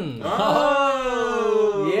Holland.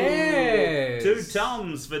 Oh! Yes! 2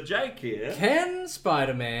 Toms for Jake here. Can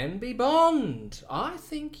Spider-Man be Bond? I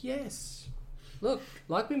think yes. Look,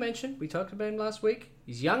 like we mentioned, we talked about him last week.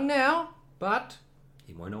 He's young now, but...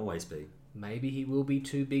 He won't always be. Maybe he will be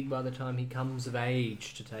too big by the time he comes of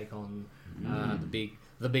age to take on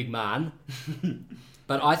the big man.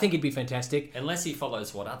 But I think it'd be fantastic. Unless he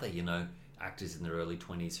follows what other, actors in their early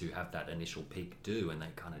 20s who have that initial peak do, and they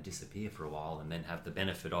kind of disappear for a while and then have the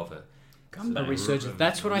benefit of a resurgence.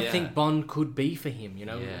 That's what I think Bond could be for him.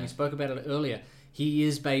 We spoke about it earlier. He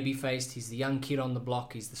is baby-faced. He's the young kid on the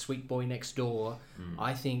block. He's the sweet boy next door.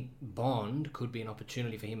 I think Bond could be an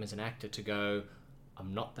opportunity for him as an actor to go,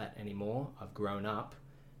 I'm not that anymore. I've grown up,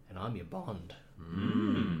 and I'm your Bond.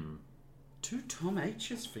 2 Tom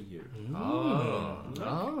H's for you.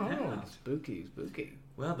 Spooky.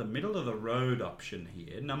 Well, the middle of the road option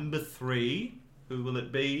here. Number 3. Who will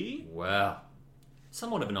it be? Well,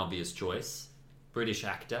 somewhat of an obvious choice. British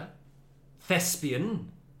actor.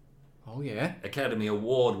 Thespian. Oh, yeah. Academy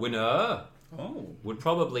Award winner. Oh. Would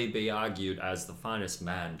probably be argued as the finest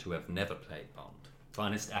man to have never played Bond.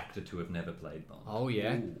 Finest actor to have never played Bond. Oh,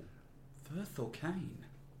 yeah. Ooh. Firth or Kane?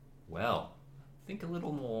 Well, think a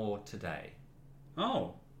little more today.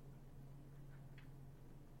 Oh.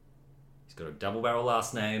 He's got a double-barrel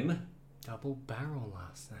last name. Double-barrel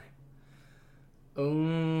last name.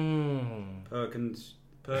 Perkins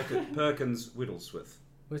Whittlesworth.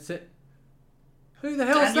 What's it? Who the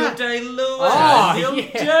hell is Daniel that? Day-Lewis. Daniel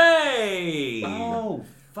yeah. Day. Oh,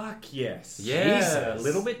 fuck yes. Yeah, Jesus. a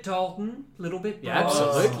little bit Dalton, little bit Yeah, Bond.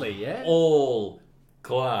 absolutely, yeah. All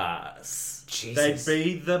class. Jesus. They'd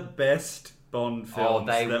be the best Bond films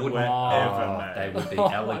They that would. were ever made. They would be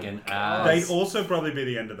elegant as. They'd also probably be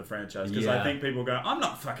the end of the franchise because I Yeah. think people go, I'm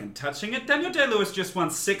not fucking touching it. Daniel Day-Lewis just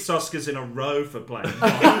won 6 Oscars in a row for playing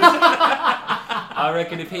Bond. I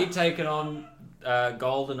reckon if he'd taken on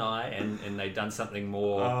GoldenEye and they'd done something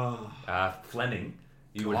more Fleming,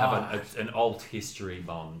 you would have an alt history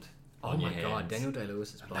Bond on your hands. Oh my god, Daniel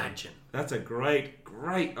Day-Lewis is Bond. Imagine. That's a great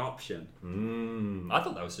option. I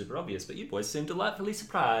thought that was super obvious, but you boys seem delightfully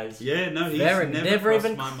surprised. Yeah, no, he's Never never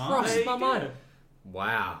even crossed my crossed mind. my mind.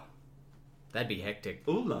 Wow. That'd be hectic.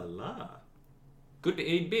 Ooh la la.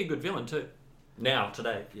 He'd be a good villain too. Now,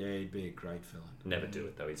 today. Yeah, he'd be a great villain. Never do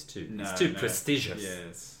it though. He's too No. prestigious.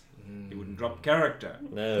 Yes. He wouldn't drop character.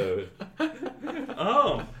 No.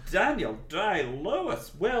 Oh, Daniel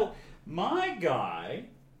Day-Lewis. Well, my guy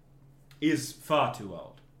is far too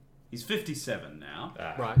old. He's 57 now.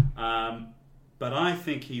 Right. But I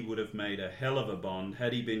think he would have made a hell of a Bond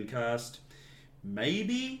had he been cast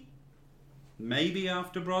maybe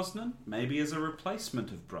after Brosnan, maybe as a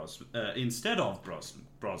replacement of Brosnan, instead of Brosnan.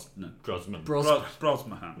 Brosnan.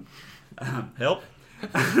 Help.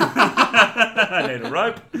 I need a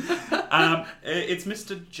rope. It's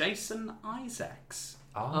Mr. Jason Isaacs.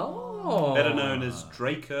 Oh. Better known as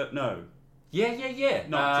Draco. No. Yeah.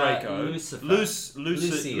 Not Draco. Lucifer.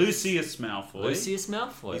 Lucius Malfoy. Lucius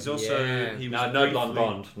Malfoy. He's also Yeah. he was No briefly- blonde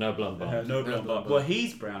Bond. No blonde Bond. No blonde Bond. Well,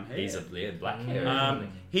 he's brown hair. He's a black hair.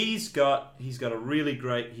 He's got a really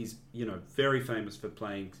great. He's very famous for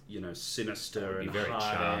playing sinister and very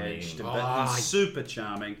hard-edged, charming. but he's super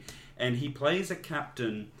charming, and he plays a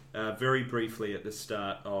captain very briefly at the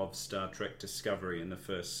start of Star Trek Discovery in the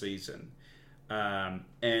first season,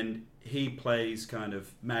 and he plays kind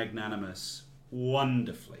of magnanimous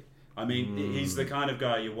wonderfully. I mean, he's the kind of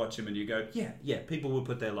guy you watch him and you go, yeah, people will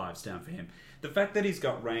put their lives down for him. The fact that he's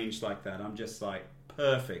got range like that, I'm just like,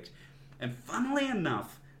 perfect. And funnily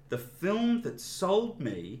enough, the film that sold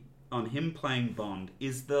me on him playing Bond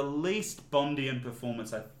is the least Bondian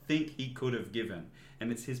performance I think he could have given.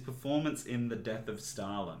 And it's his performance in The Death of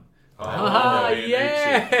Stalin.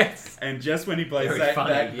 Yes! And just when he plays Very that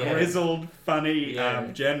funny, yeah. grizzled, funny Yeah.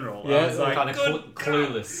 general, Yeah, I was like, kind of good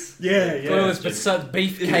clueless. Yeah. Clueless, but so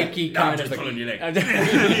beefcakey No, I'm kind just of pulling your leg.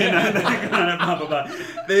 that kind of blah, blah, blah.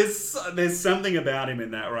 There's something about him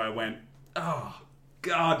in that where I went, oh,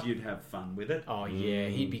 God, you'd have fun with it. Oh yeah,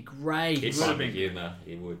 he'd be great. He'd would have find been- humour.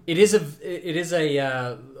 He would. It is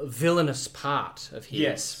a villainous part of his,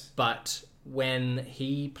 Yes. but when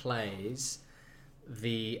he plays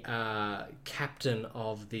the captain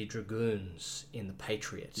of the Dragoons in The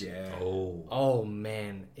Patriot, oh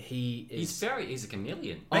man, He's a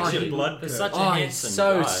chameleon. Makes your Actually, blood there's curdle. such a he's handsome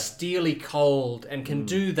so guy. steely cold and can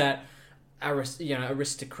do that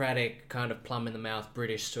aristocratic kind of plum in the mouth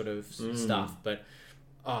British sort of stuff, but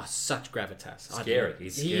such gravitas. Scary. He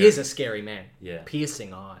He's scary. is a scary man. Yeah.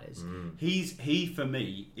 Piercing eyes. He for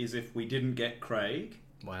me is, if we didn't get Craig,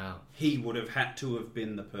 Wow. he would have had to have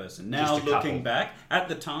been the person. Now Just a looking couple. back, at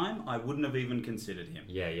the time I wouldn't have even considered him.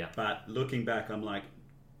 Yeah. But looking back, I'm like,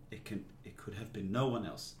 it could have been no one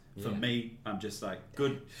else. For Yeah. me, I'm just like,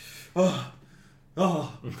 good. Oh.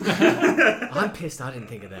 I'm pissed I didn't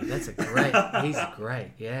think of that. That's he's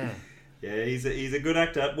great, yeah. Yeah, he's a good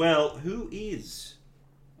actor. Well, who is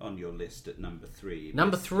on your list at number 3?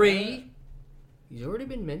 Number 3, he's already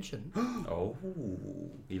been mentioned. Oh,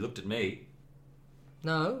 he looked at me.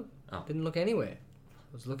 No, Oh. didn't look anywhere.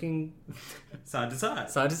 I was looking Side to side.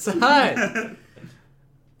 side to side.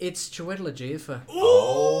 It's Chiwetel Ejiofor.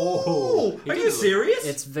 Oh! Are you serious?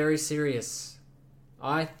 It's very serious.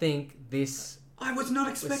 I think this I was not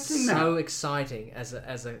was expecting that. so exciting as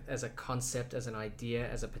a concept, as an idea,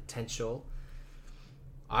 as a potential.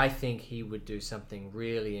 I think he would do something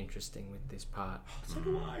really interesting with this part. So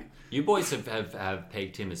do I. You boys have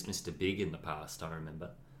pegged him as Mr. Big in the past, I remember.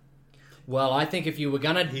 Well, I think if you were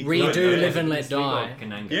gonna He redo could, Live and Let Mr. Big or Die,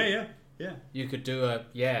 Kananga? Yeah. you could do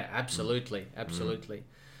absolutely.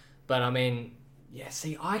 But I mean,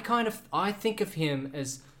 see, I think of him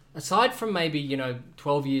as, aside from maybe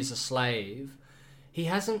 12 Years a Slave, he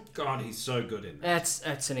hasn't. God, he's so good in that.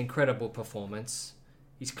 That's an incredible performance.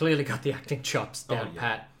 He's clearly got the acting chops down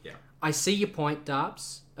pat. Yeah. I see your point,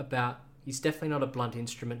 Darps, about he's definitely not a blunt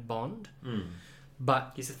instrument Bond,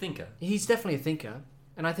 but He's a thinker. he's definitely a thinker,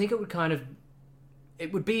 and I think it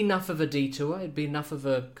would be enough of a detour. It'd be enough of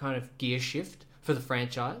a kind of gear shift for the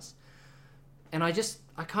franchise, and I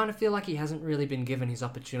kind of feel like he hasn't really been given his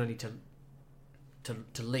opportunity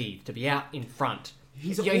to lead, to be out in front.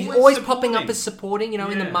 He's He's always always popping up supporting. as supporting,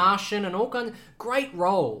 in The Yeah. Martian and all kinds of great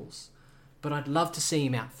roles, but I'd love to see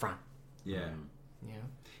him out front. Yeah. Yeah.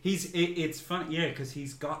 It's fun, because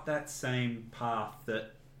he's got that same path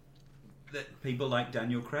that people like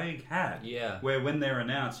Daniel Craig had. Yeah. Where when they're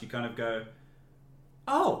announced, you kind of go,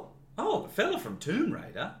 oh, the fella from Tomb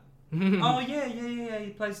Raider. Oh yeah,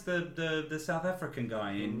 he plays the South African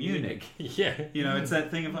guy in Munich. Yeah. It's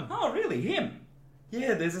that thing of like, oh really, him?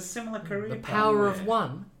 Yeah, there's a similar career. The path power of there.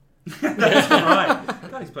 one. That's right.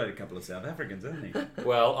 God, he's played a couple of South Africans, hasn't he?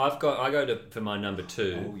 Well, I go for my number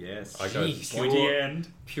 2. Oh yes. I go Jeez. Pointy end.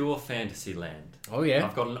 pure fantasy land. Oh yeah.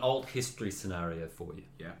 I've got an alt history scenario for you.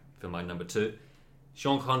 Yeah. For my number 2.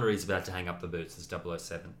 Sean Connery's about to hang up the boots as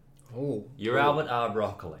 007. Oh. You're Albert R.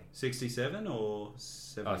 Broccoli. 67 or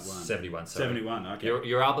 71? 71, sorry. 71, okay.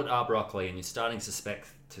 You're Albert R. Broccoli, and you're starting to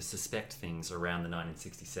suspect things around the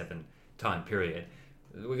 1967 time period.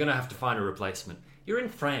 We're going to have to find a replacement. You're in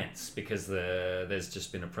France because there's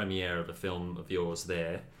just been a premiere of a film of yours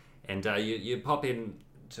there, and you pop in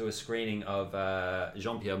to a screening of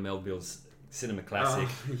Jean-Pierre Melville's cinema classic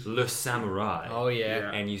Le Samouraï. Oh yeah.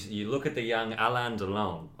 Yeah. And you look at the young Alain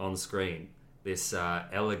Delon on screen, this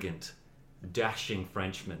elegant, dashing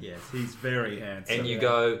Frenchman. Yes, he's very handsome. And you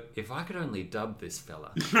go, if I could only dub this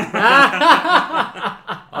fella,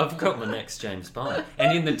 I've got my next James Bond.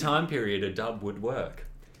 And in the time period, a dub would work.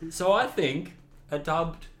 So I think a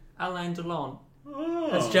dubbed Alain Delon.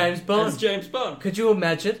 That's James Bond. That's James Bond. Could you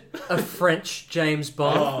imagine a French James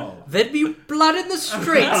Bond? Oh. There'd be blood in the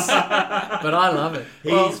streets. But I love it.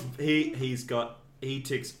 He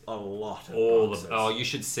ticks a lot of All boxes. of, oh, you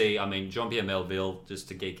should see. I mean, Jean-Pierre Melville, just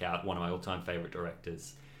to geek out, one of my all-time favorite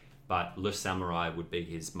directors. But Le Samurai would be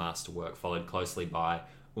his masterwork, followed closely by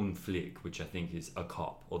Un Flic, which I think is a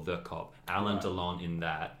cop or the cop. Alain Delon in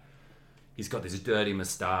that. He's got this dirty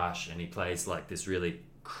moustache and he plays like this really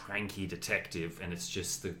cranky detective, and it's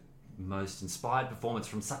just the most inspired performance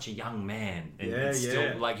from such a young man. And it's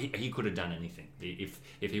still like he could have done anything. If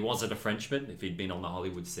he wasn't a Frenchman, if he'd been on the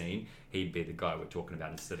Hollywood scene, he'd be the guy we're talking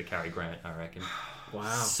about instead of Cary Grant, I reckon. Wow.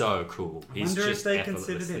 So cool. He's wonder if just they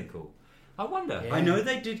considered effortlessly it. cool. I wonder. Yeah. I know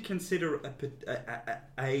they did consider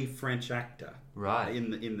a French actor Right. in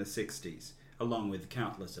the 60s, along with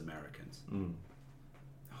countless Americans.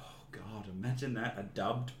 Oh God, imagine that, a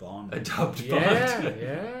dubbed Bond. A dubbed Yeah, Bond.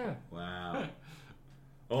 yeah. Wow.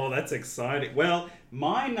 Oh, that's exciting. Well,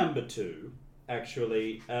 my number 2,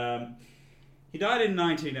 actually, he died in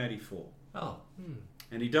 1984, Oh.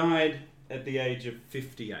 and he died at the age of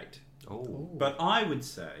 58. Oh. But I would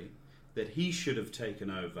say that he should have taken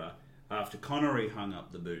over after Connery hung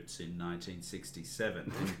up the boots in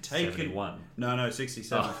 1967 and taken 71. No,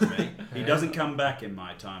 67 for me. He doesn't come back in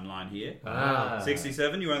my timeline here. Wow.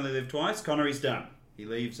 67, you only live twice. Connery's done. He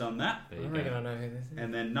leaves on that. There I you reckon go. I know who this is.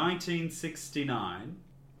 And then 1969,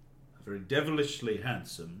 a very devilishly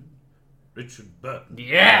handsome Richard Burton.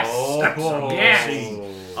 Yes! Oh,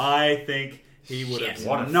 Yes! I think he would have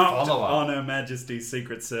what a knocked follow-up. On Her Majesty's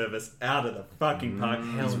Secret Service out of the fucking park.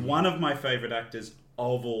 He's one of my favourite actors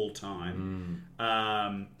of all time.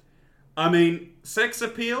 I mean, sex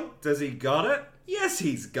appeal, does he got it? Yes,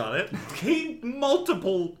 he's got it. He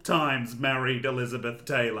multiple times married Elizabeth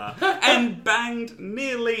Taylor and banged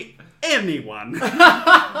nearly anyone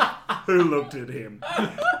who looked at him.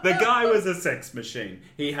 The guy was a sex machine.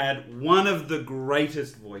 He had one of the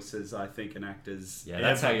greatest voices, I think, an actor's Yeah,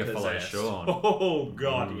 that's ever how you follow possessed. Sean. Oh,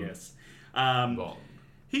 God, yes. Bond.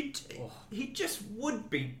 He just would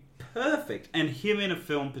be perfect. And him in a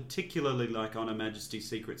film, particularly like On Her Majesty's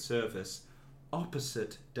Secret Service,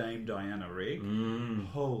 opposite Dame Diana Rigg.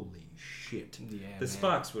 Holy shit. Yeah, the man.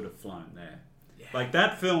 sparks would have flown there. Like,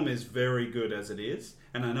 that film is very good as it is.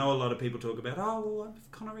 And I know a lot of people talk about, oh, well,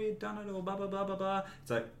 if Connery had done it, or blah, blah, blah, blah, blah.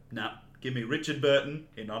 It's like, nah, give me Richard Burton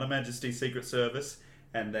in On Her Majesty's Secret Service,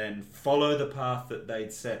 and then follow the path that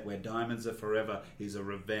they'd set, where Diamonds Are Forever is a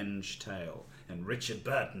revenge tale, and Richard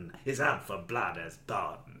Burton is out for blood as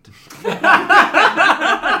Bond.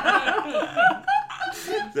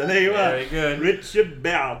 So there you are. Very good. Richard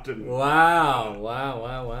Burton.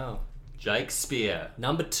 Wow. Shakespeare.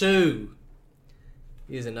 Number 2.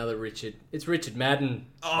 Here's another Richard. It's Richard Madden.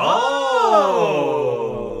 Oh!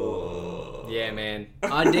 Yeah, man.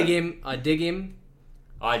 I dig him. I dig him.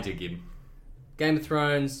 Game of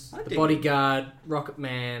Thrones, I The dig Bodyguard, Rocket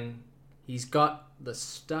Man. He's got the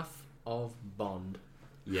stuff of Bond.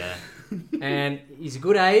 Yeah. And he's a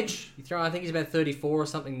good age. I think he's about 34 or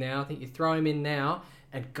something now. I think you throw him in now,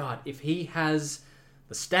 and God, if he has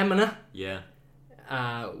the stamina, Yeah.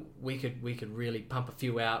 we could really pump a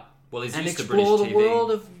few out. Well, he's and used to explore British the TV.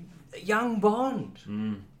 world of young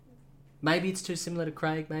Bond. Maybe it's too similar to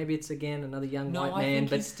Craig. Maybe it's again another young No, white I man. think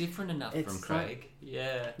But he's different enough it's from like- Craig.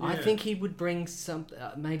 Yeah. I think he would bring some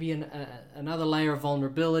maybe another layer of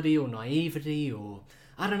vulnerability or naivety, or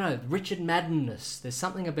I don't know, Richard Maddenness. There's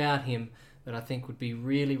something about him that I think would be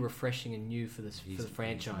really refreshing and new for the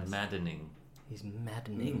franchise. Maddening. He's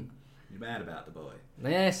maddening. You're mad about the boy.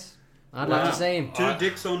 Yes, I'd like to see him. Two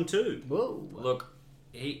dicks on two. Whoa. Look,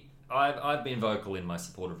 I've been vocal in my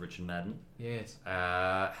support of Richard Madden. Yes.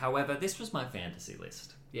 However, this was my fantasy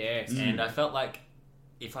list. Yes. And I felt like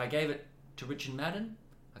if I gave it to Richard Madden,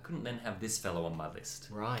 I couldn't then have this fellow on my list.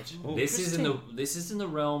 Right. This is in the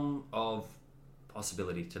realm of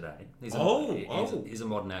possibility today. He's a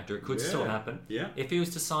modern actor. It could still happen. Yeah. If he was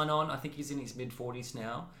to sign on, I think he's in his mid-40s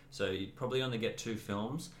now, so you'd probably only get 2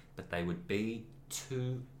 films, but they would be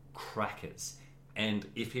 2 crackers. And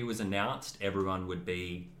if he was announced, everyone would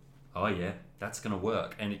be, oh yeah, that's going to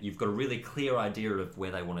work. And you've got a really clear idea of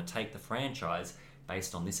where they want to take the franchise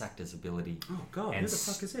based on this actor's ability. Oh, God, and who the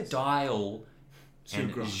fuck is this? Style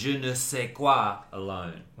and Grant. je ne sais quoi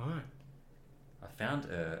alone. Right. I found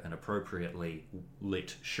an appropriately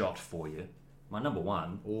lit shot for you. My number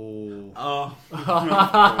 1. Oh,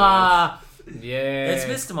 Yeah. It's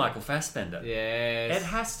Mr. Michael Fassbender. Yes. It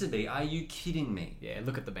has to be. Are you kidding me? Yeah,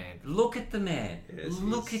 look at the man. Look at the man. yes,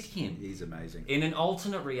 Look at him. He's amazing. In an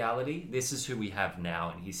alternate reality, this is who we have now,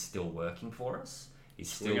 and he's still working for us. He's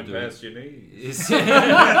still Swinging doing. past your knees.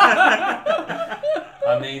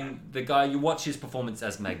 I mean, the guy, you watch his performance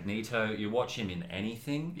as Magneto, you watch him in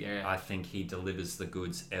anything, Yeah. I think he delivers the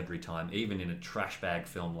goods every time, even in a trash bag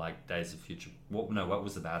film like Days of Future... what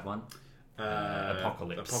was the bad one?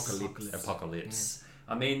 Apocalypse.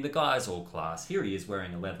 I mean, the guy's all class. Here he is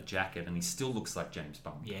wearing a leather jacket and he still looks like James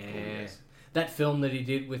Bond. Yeah. That film that he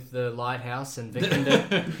did with the Lighthouse and Vikander.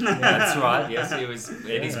 That's right, yes, he was...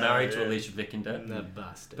 and he's married to Alicia Vikander. The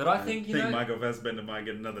bastard. But I think, you know... Michael Fassbender might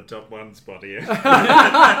get another top 1 spot here.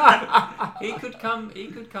 he could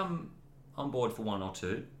come on board for 1 or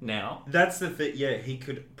 2 now. That's the thing. Yeah, he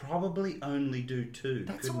could probably only do 2.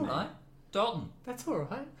 That's couldn't all right. Dalton. That's all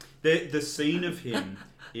right. The scene of him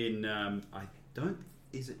in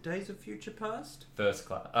is it Days of Future Past? First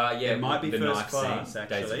Class. It might be the First knife Class, scene,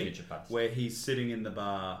 Days of actually, Future Past. where he's sitting in the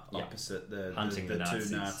bar opposite the Hunting the Nazis.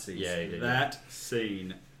 2 Nazis. Yeah. That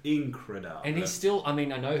scene, incredible. And he's still, I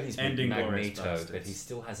mean, I know he's been And Inglourious Magneto, Basterds. but he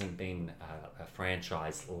still hasn't been a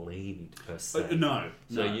franchise lead per se. No.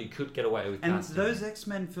 So you could get away with And casting those him.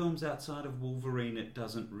 X-Men films outside of Wolverine, it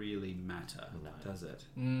doesn't really matter, does it?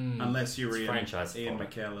 Mm. Unless you're It's franchise Ian for it.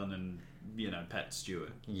 McKellen and, Pat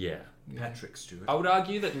Stewart. Yeah. Patrick Stewart. I would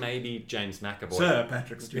argue that maybe James McAvoy... Sir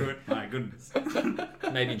Patrick Stewart. My goodness.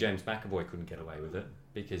 maybe James McAvoy couldn't get away with it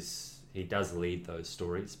because he does lead those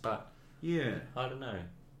stories, but Yeah. I don't know.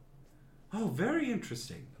 Oh, very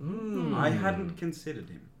interesting. I hadn't considered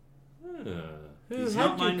him. He's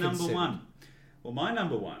had not my you number considered? 1. Well, my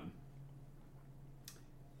number 1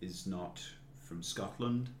 is not from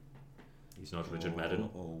Scotland. He's not Richard Madden.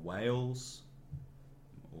 Or Wales.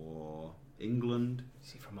 Or England.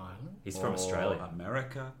 Is he from Ireland? He's from or Australia.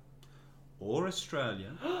 America. Or Australia.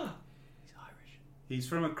 He's Irish. He's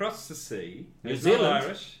from across the sea. New He's Zealand. not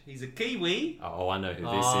Irish. He's a Kiwi. Oh, I know who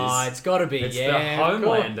this Oh, is. it's got to be. It's yeah, the of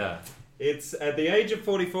course. Homelander. It's at the age of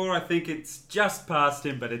 44. I think it's just past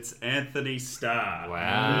him, but it's Anthony Starr.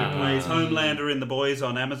 Wow. Who plays Homelander in The Boys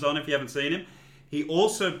on Amazon. If you haven't seen him, he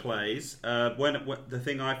also plays. When the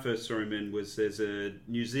thing I first saw him in was there's a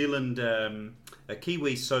New Zealand, a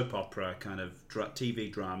Kiwi soap opera kind of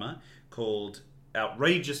TV drama called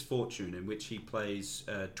Outrageous Fortune, in which he plays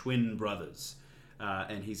twin brothers,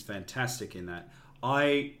 and he's fantastic in that.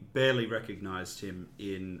 I barely recognised him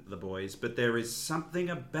in The Boys, but there is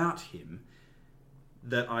something about him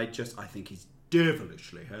that I think he's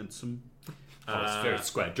devilishly handsome. It's very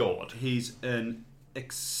square-jawed. He's an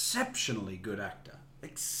exceptionally good actor.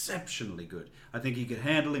 Exceptionally good. I think he could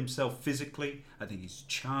handle himself physically. I think he's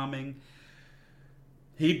charming.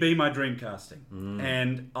 He'd be my dream casting.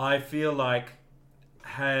 And I feel like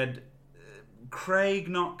had Craig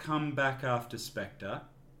not come back after Spectre,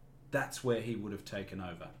 that's where he would have taken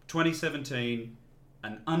over. 2017,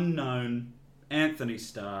 an unknown Anthony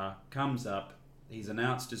Starr comes up. He's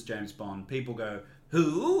announced as James Bond. People go,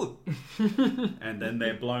 who? And then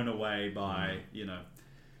they're blown away by,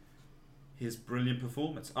 his brilliant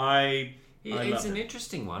performance. I He's love an it.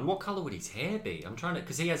 interesting one. What colour would his hair be? I'm trying to...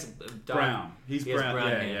 Because he has a dark... Brown. He's he has brown.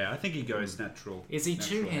 brown Yeah, hair. yeah. I think he goes natural. Is he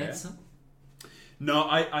too natural hair. handsome? No,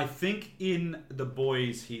 I think in The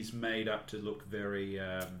Boys he's made up to look very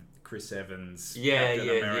Chris Evans, Captain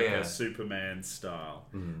America, Superman style.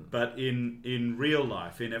 But in real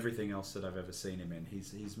life, in everything else that I've ever seen him in,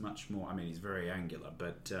 he's much more. I mean, he's very angular,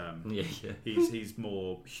 but he's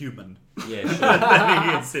more human Yeah, sure. than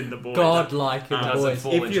he is in The Boys. Godlike in The doesn't Boys.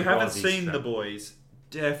 fall If into you haven't Rossie's seen trap. The Boys,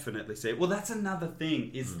 definitely see it. Well, that's another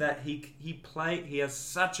thing is that he has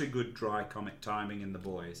such a good dry comic timing in The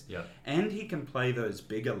Boys. Yep. And he can play those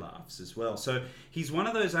bigger laughs as well. So he's one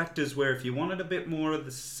of those actors where if you wanted a bit more of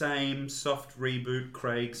the same soft reboot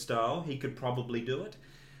Craig style, he could probably do it.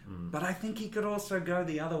 But I think he could also go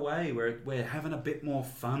the other way where we're having a bit more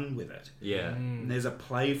fun with it. Yeah. And there's a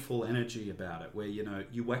playful energy about it where,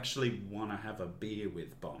 you actually want to have a beer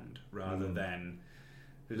with Bond rather than...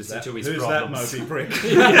 Listen to his who's problems. that mopey prick?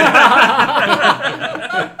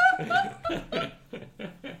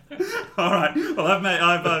 All right. Well,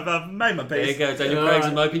 I've made my There piece. you go. Daniel Craig's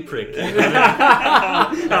a mopey prick. No,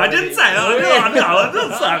 I didn't say that. No, I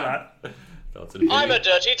didn't say that. That's an I'm a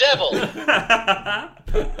dirty devil.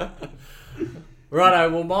 Righto,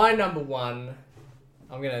 well, my number 1,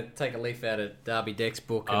 I'm going to take a leaf out of Darby Deck's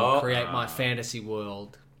book and create my fantasy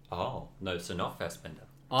world. Oh, no, so not Fassbender.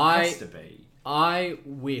 Has to be. I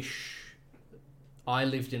wish I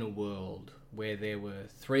lived in a world where there were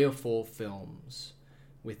 3 or 4 films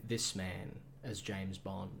with this man as James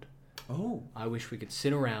Bond. Oh. I wish we could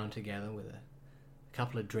sit around together with a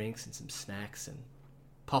couple of drinks and some snacks and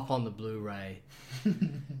pop on the Blu-ray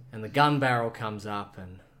and the gun barrel comes up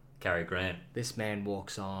and Cary Grant. this man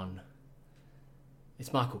walks on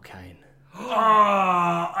It's Michael Caine. Oh,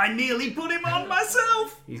 I nearly put him on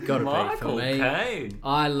myself. He's got to be for Michael me. Caine.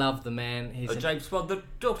 I love the man. He's A James Bond that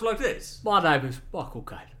talks like this. My name is Michael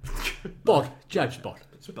Caine. Bond. James Bond.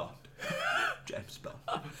 Bond. James Bond.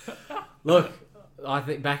 Look, I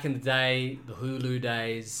think back in the day, the Hulu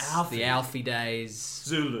days, Alfie. the Alfie days.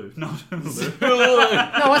 Zulu, not Hulu.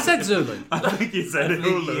 No, I said Zulu. I think you said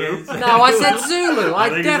Hulu. No, I said Zulu. I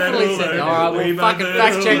think you definitely said said. Hulu. All right, We well, fucking both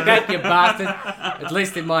fact said check Hulu. that, you bastard. At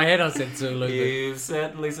least in my head, I said Zulu. but You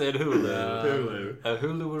certainly said Hulu. Hulu. A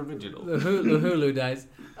Hulu original. The Hulu days.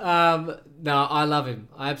 No, I love him.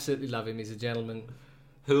 I absolutely love him. He's a gentleman.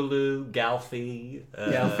 Hulu, Galfie.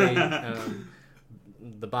 Alfie,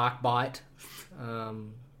 the Bark Bite. That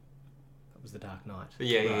was the Dark Knight.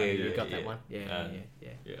 Yeah. You got that one? Yeah.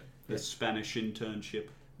 The Spanish internship.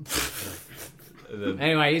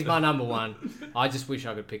 Anyway, he's my number one. I just wish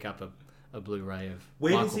I could pick up a Blu-ray of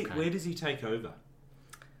Michael Caine. Where does he take over?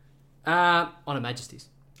 On Her Majesty's.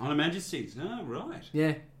 On Her Majesty's. Oh, right.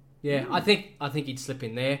 Yeah. I think he'd slip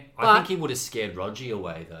in there. I think he would have scared Rogie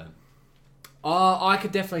away, though. Oh, I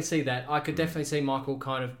could definitely see that. I could definitely see Michael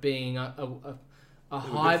kind of being a They were good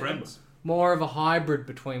hybrid, friends. more of a hybrid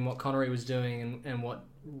between what Connery was doing and what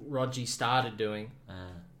Rogie started doing.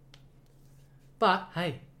 But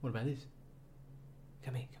hey, what about this?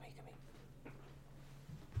 Come here.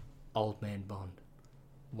 Old Man Bond.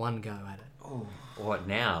 One go at it. Oh, what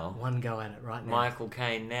now? One go at it right now. Michael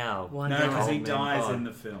Caine now. One No, go because at he it. dies Bond. in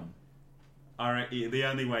the film. The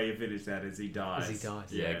only way you finish that is he dies. As he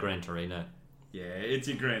dies. Yeah, Gran Torino. Yeah, it's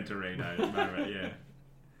your Gran Torino moment, yeah.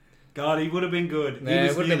 God, he would have been good. Yeah, he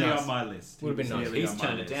was would've been nearly nice. on my list. Would've He been was nice. nearly He's on my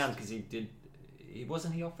turned it list. down because he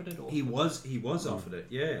wasn't he offered it? Or? He was offered it,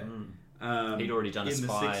 yeah. He'd already done a in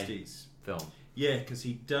spy the 60s. film. Yeah, because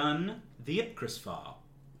he'd done the Ipcris File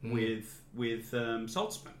with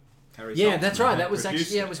Saltzman. Harry Yeah, Saltzman that's right. had That was produced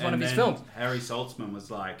actually it was one and of his then films. Harry Saltzman was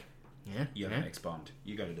like, Yeah. "You're the next Bond.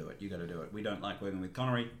 You got to do it. You got to do it. We don't like working with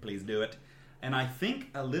Connery. Please do it." And I think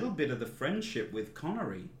a little bit of the friendship with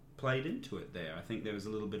Connery played into it there. I think there was a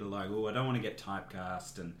little bit of like, "Oh, I don't want to get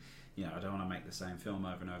typecast, and I don't want to make the same film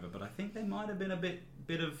over and over." But I think there might have been a bit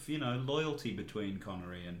of loyalty between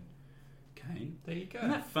Connery and Caine. There you go.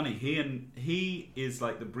 Isn't that funny? He is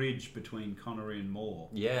like the bridge between Connery and Moore.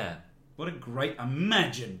 Yeah. What a great...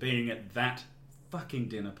 Imagine being at that fucking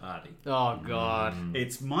dinner party. Oh God.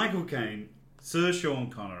 It's Michael Caine, Sir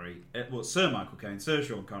Sean Connery, Sir Michael Caine, Sir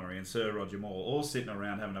Sean Connery, and Sir Roger Moore all sitting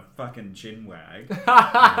around having a fucking chin wag,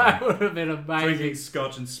 That would have been drinking amazing.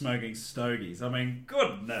 scotch and smoking stogies. I mean,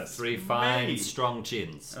 goodness. Three fine, me. strong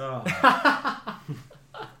chins. Oh.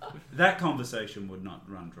 That conversation would not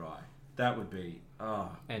run dry. That would be...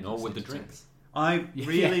 And Nor just with the entertaining. drinks. I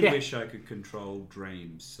really Yeah. wish I could control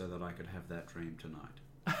dreams so that I could have that dream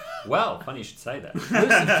tonight. Well, funny you should say that.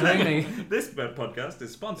 Lucid dreaming. This podcast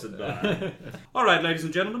is sponsored by... All right, ladies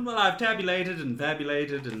and gentlemen. Well, I've tabulated and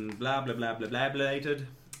fabulated and blah, blah, blah, blah, blah, blated.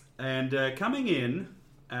 And coming in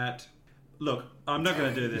at... Look, I'm not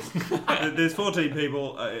going to do this. There's 14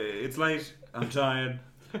 people. It's late. I'm tired.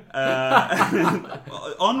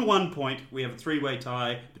 On one point, we have a three-way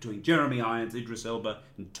tie between Jeremy Irons, Idris Elba,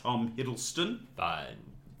 and Tom Hiddleston.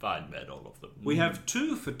 Fine men, all of them. We have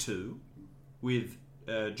 2 for 2 with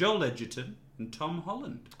Joel Edgerton and Tom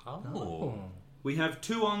Holland. Oh. We have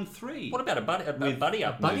 2 on 3. What about a buddy up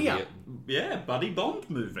Buddy movie? up. Yeah, Buddy Bond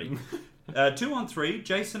movie. 2 on 3,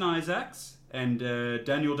 Jason Isaacs and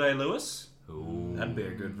Daniel Day-Lewis. Ooh. That'd be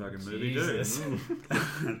a good fucking movie, Jesus. too.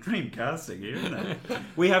 Dream casting here, isn't it?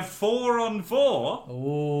 We have 4 on 4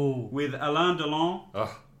 Ooh. with Alain Delon,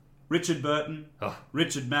 Oh. Richard Burton, Oh.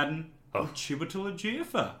 Richard Madden, Oh. and Chiwetel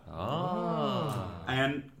Ejiofor. Ah.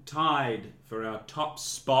 And tied for our top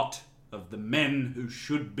spot of the men who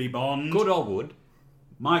should be Bond. Good old Wood.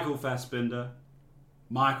 Michael Fassbender,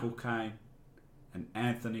 Michael Caine, and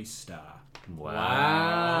Anthony Starr.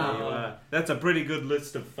 Wow. There you are. That's a pretty good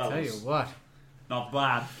list of fellas. Tell you what. Not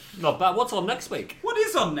bad. Not bad. What's on next week? What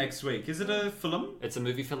is on next week? Is it a film? It's a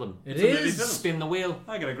movie film. It It's a movie is. film. Spin the wheel.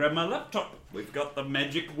 I gotta grab my laptop. We've got the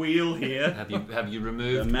magic wheel here. Have you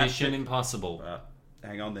removed The Mission magic- Impossible?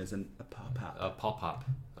 Hang on, there's a pop-up. A pop-up.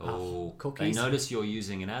 Oh, cookies. They notice you're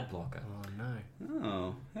using an ad blocker. Oh no.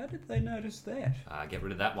 Oh, how did they notice that? Get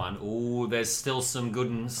rid of that one. Oh, there's still some good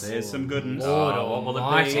ones. There's some good ones. Lord what will it be?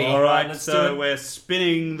 almighty. All right, let's so do it. we're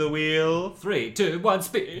spinning the wheel. 3, 2, 1,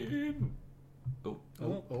 spin.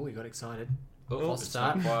 Oh, we got excited. Oh, False it's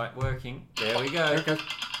start. not quite working. There we go. There it goes.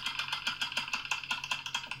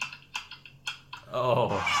 Oh.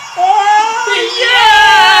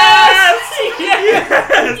 Yes!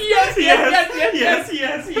 Yes! Yes! Yes!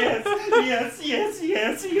 Yes! Yes! Yes.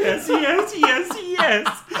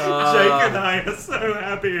 Jake and I are so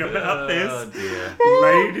happy about this. Dear.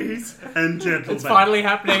 Ladies and gentlemen. It's finally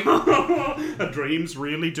happening. Dreams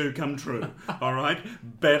really do come true. All right?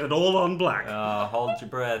 Bet it all on black. Hold your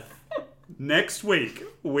breath. Next week,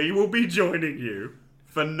 we will be joining you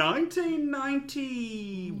for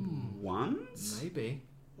 1991's Maybe.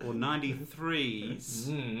 or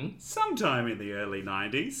 93's, sometime in the early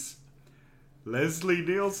 90s. Leslie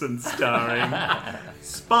Nielsen starring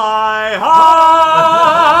Spy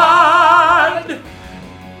Hard!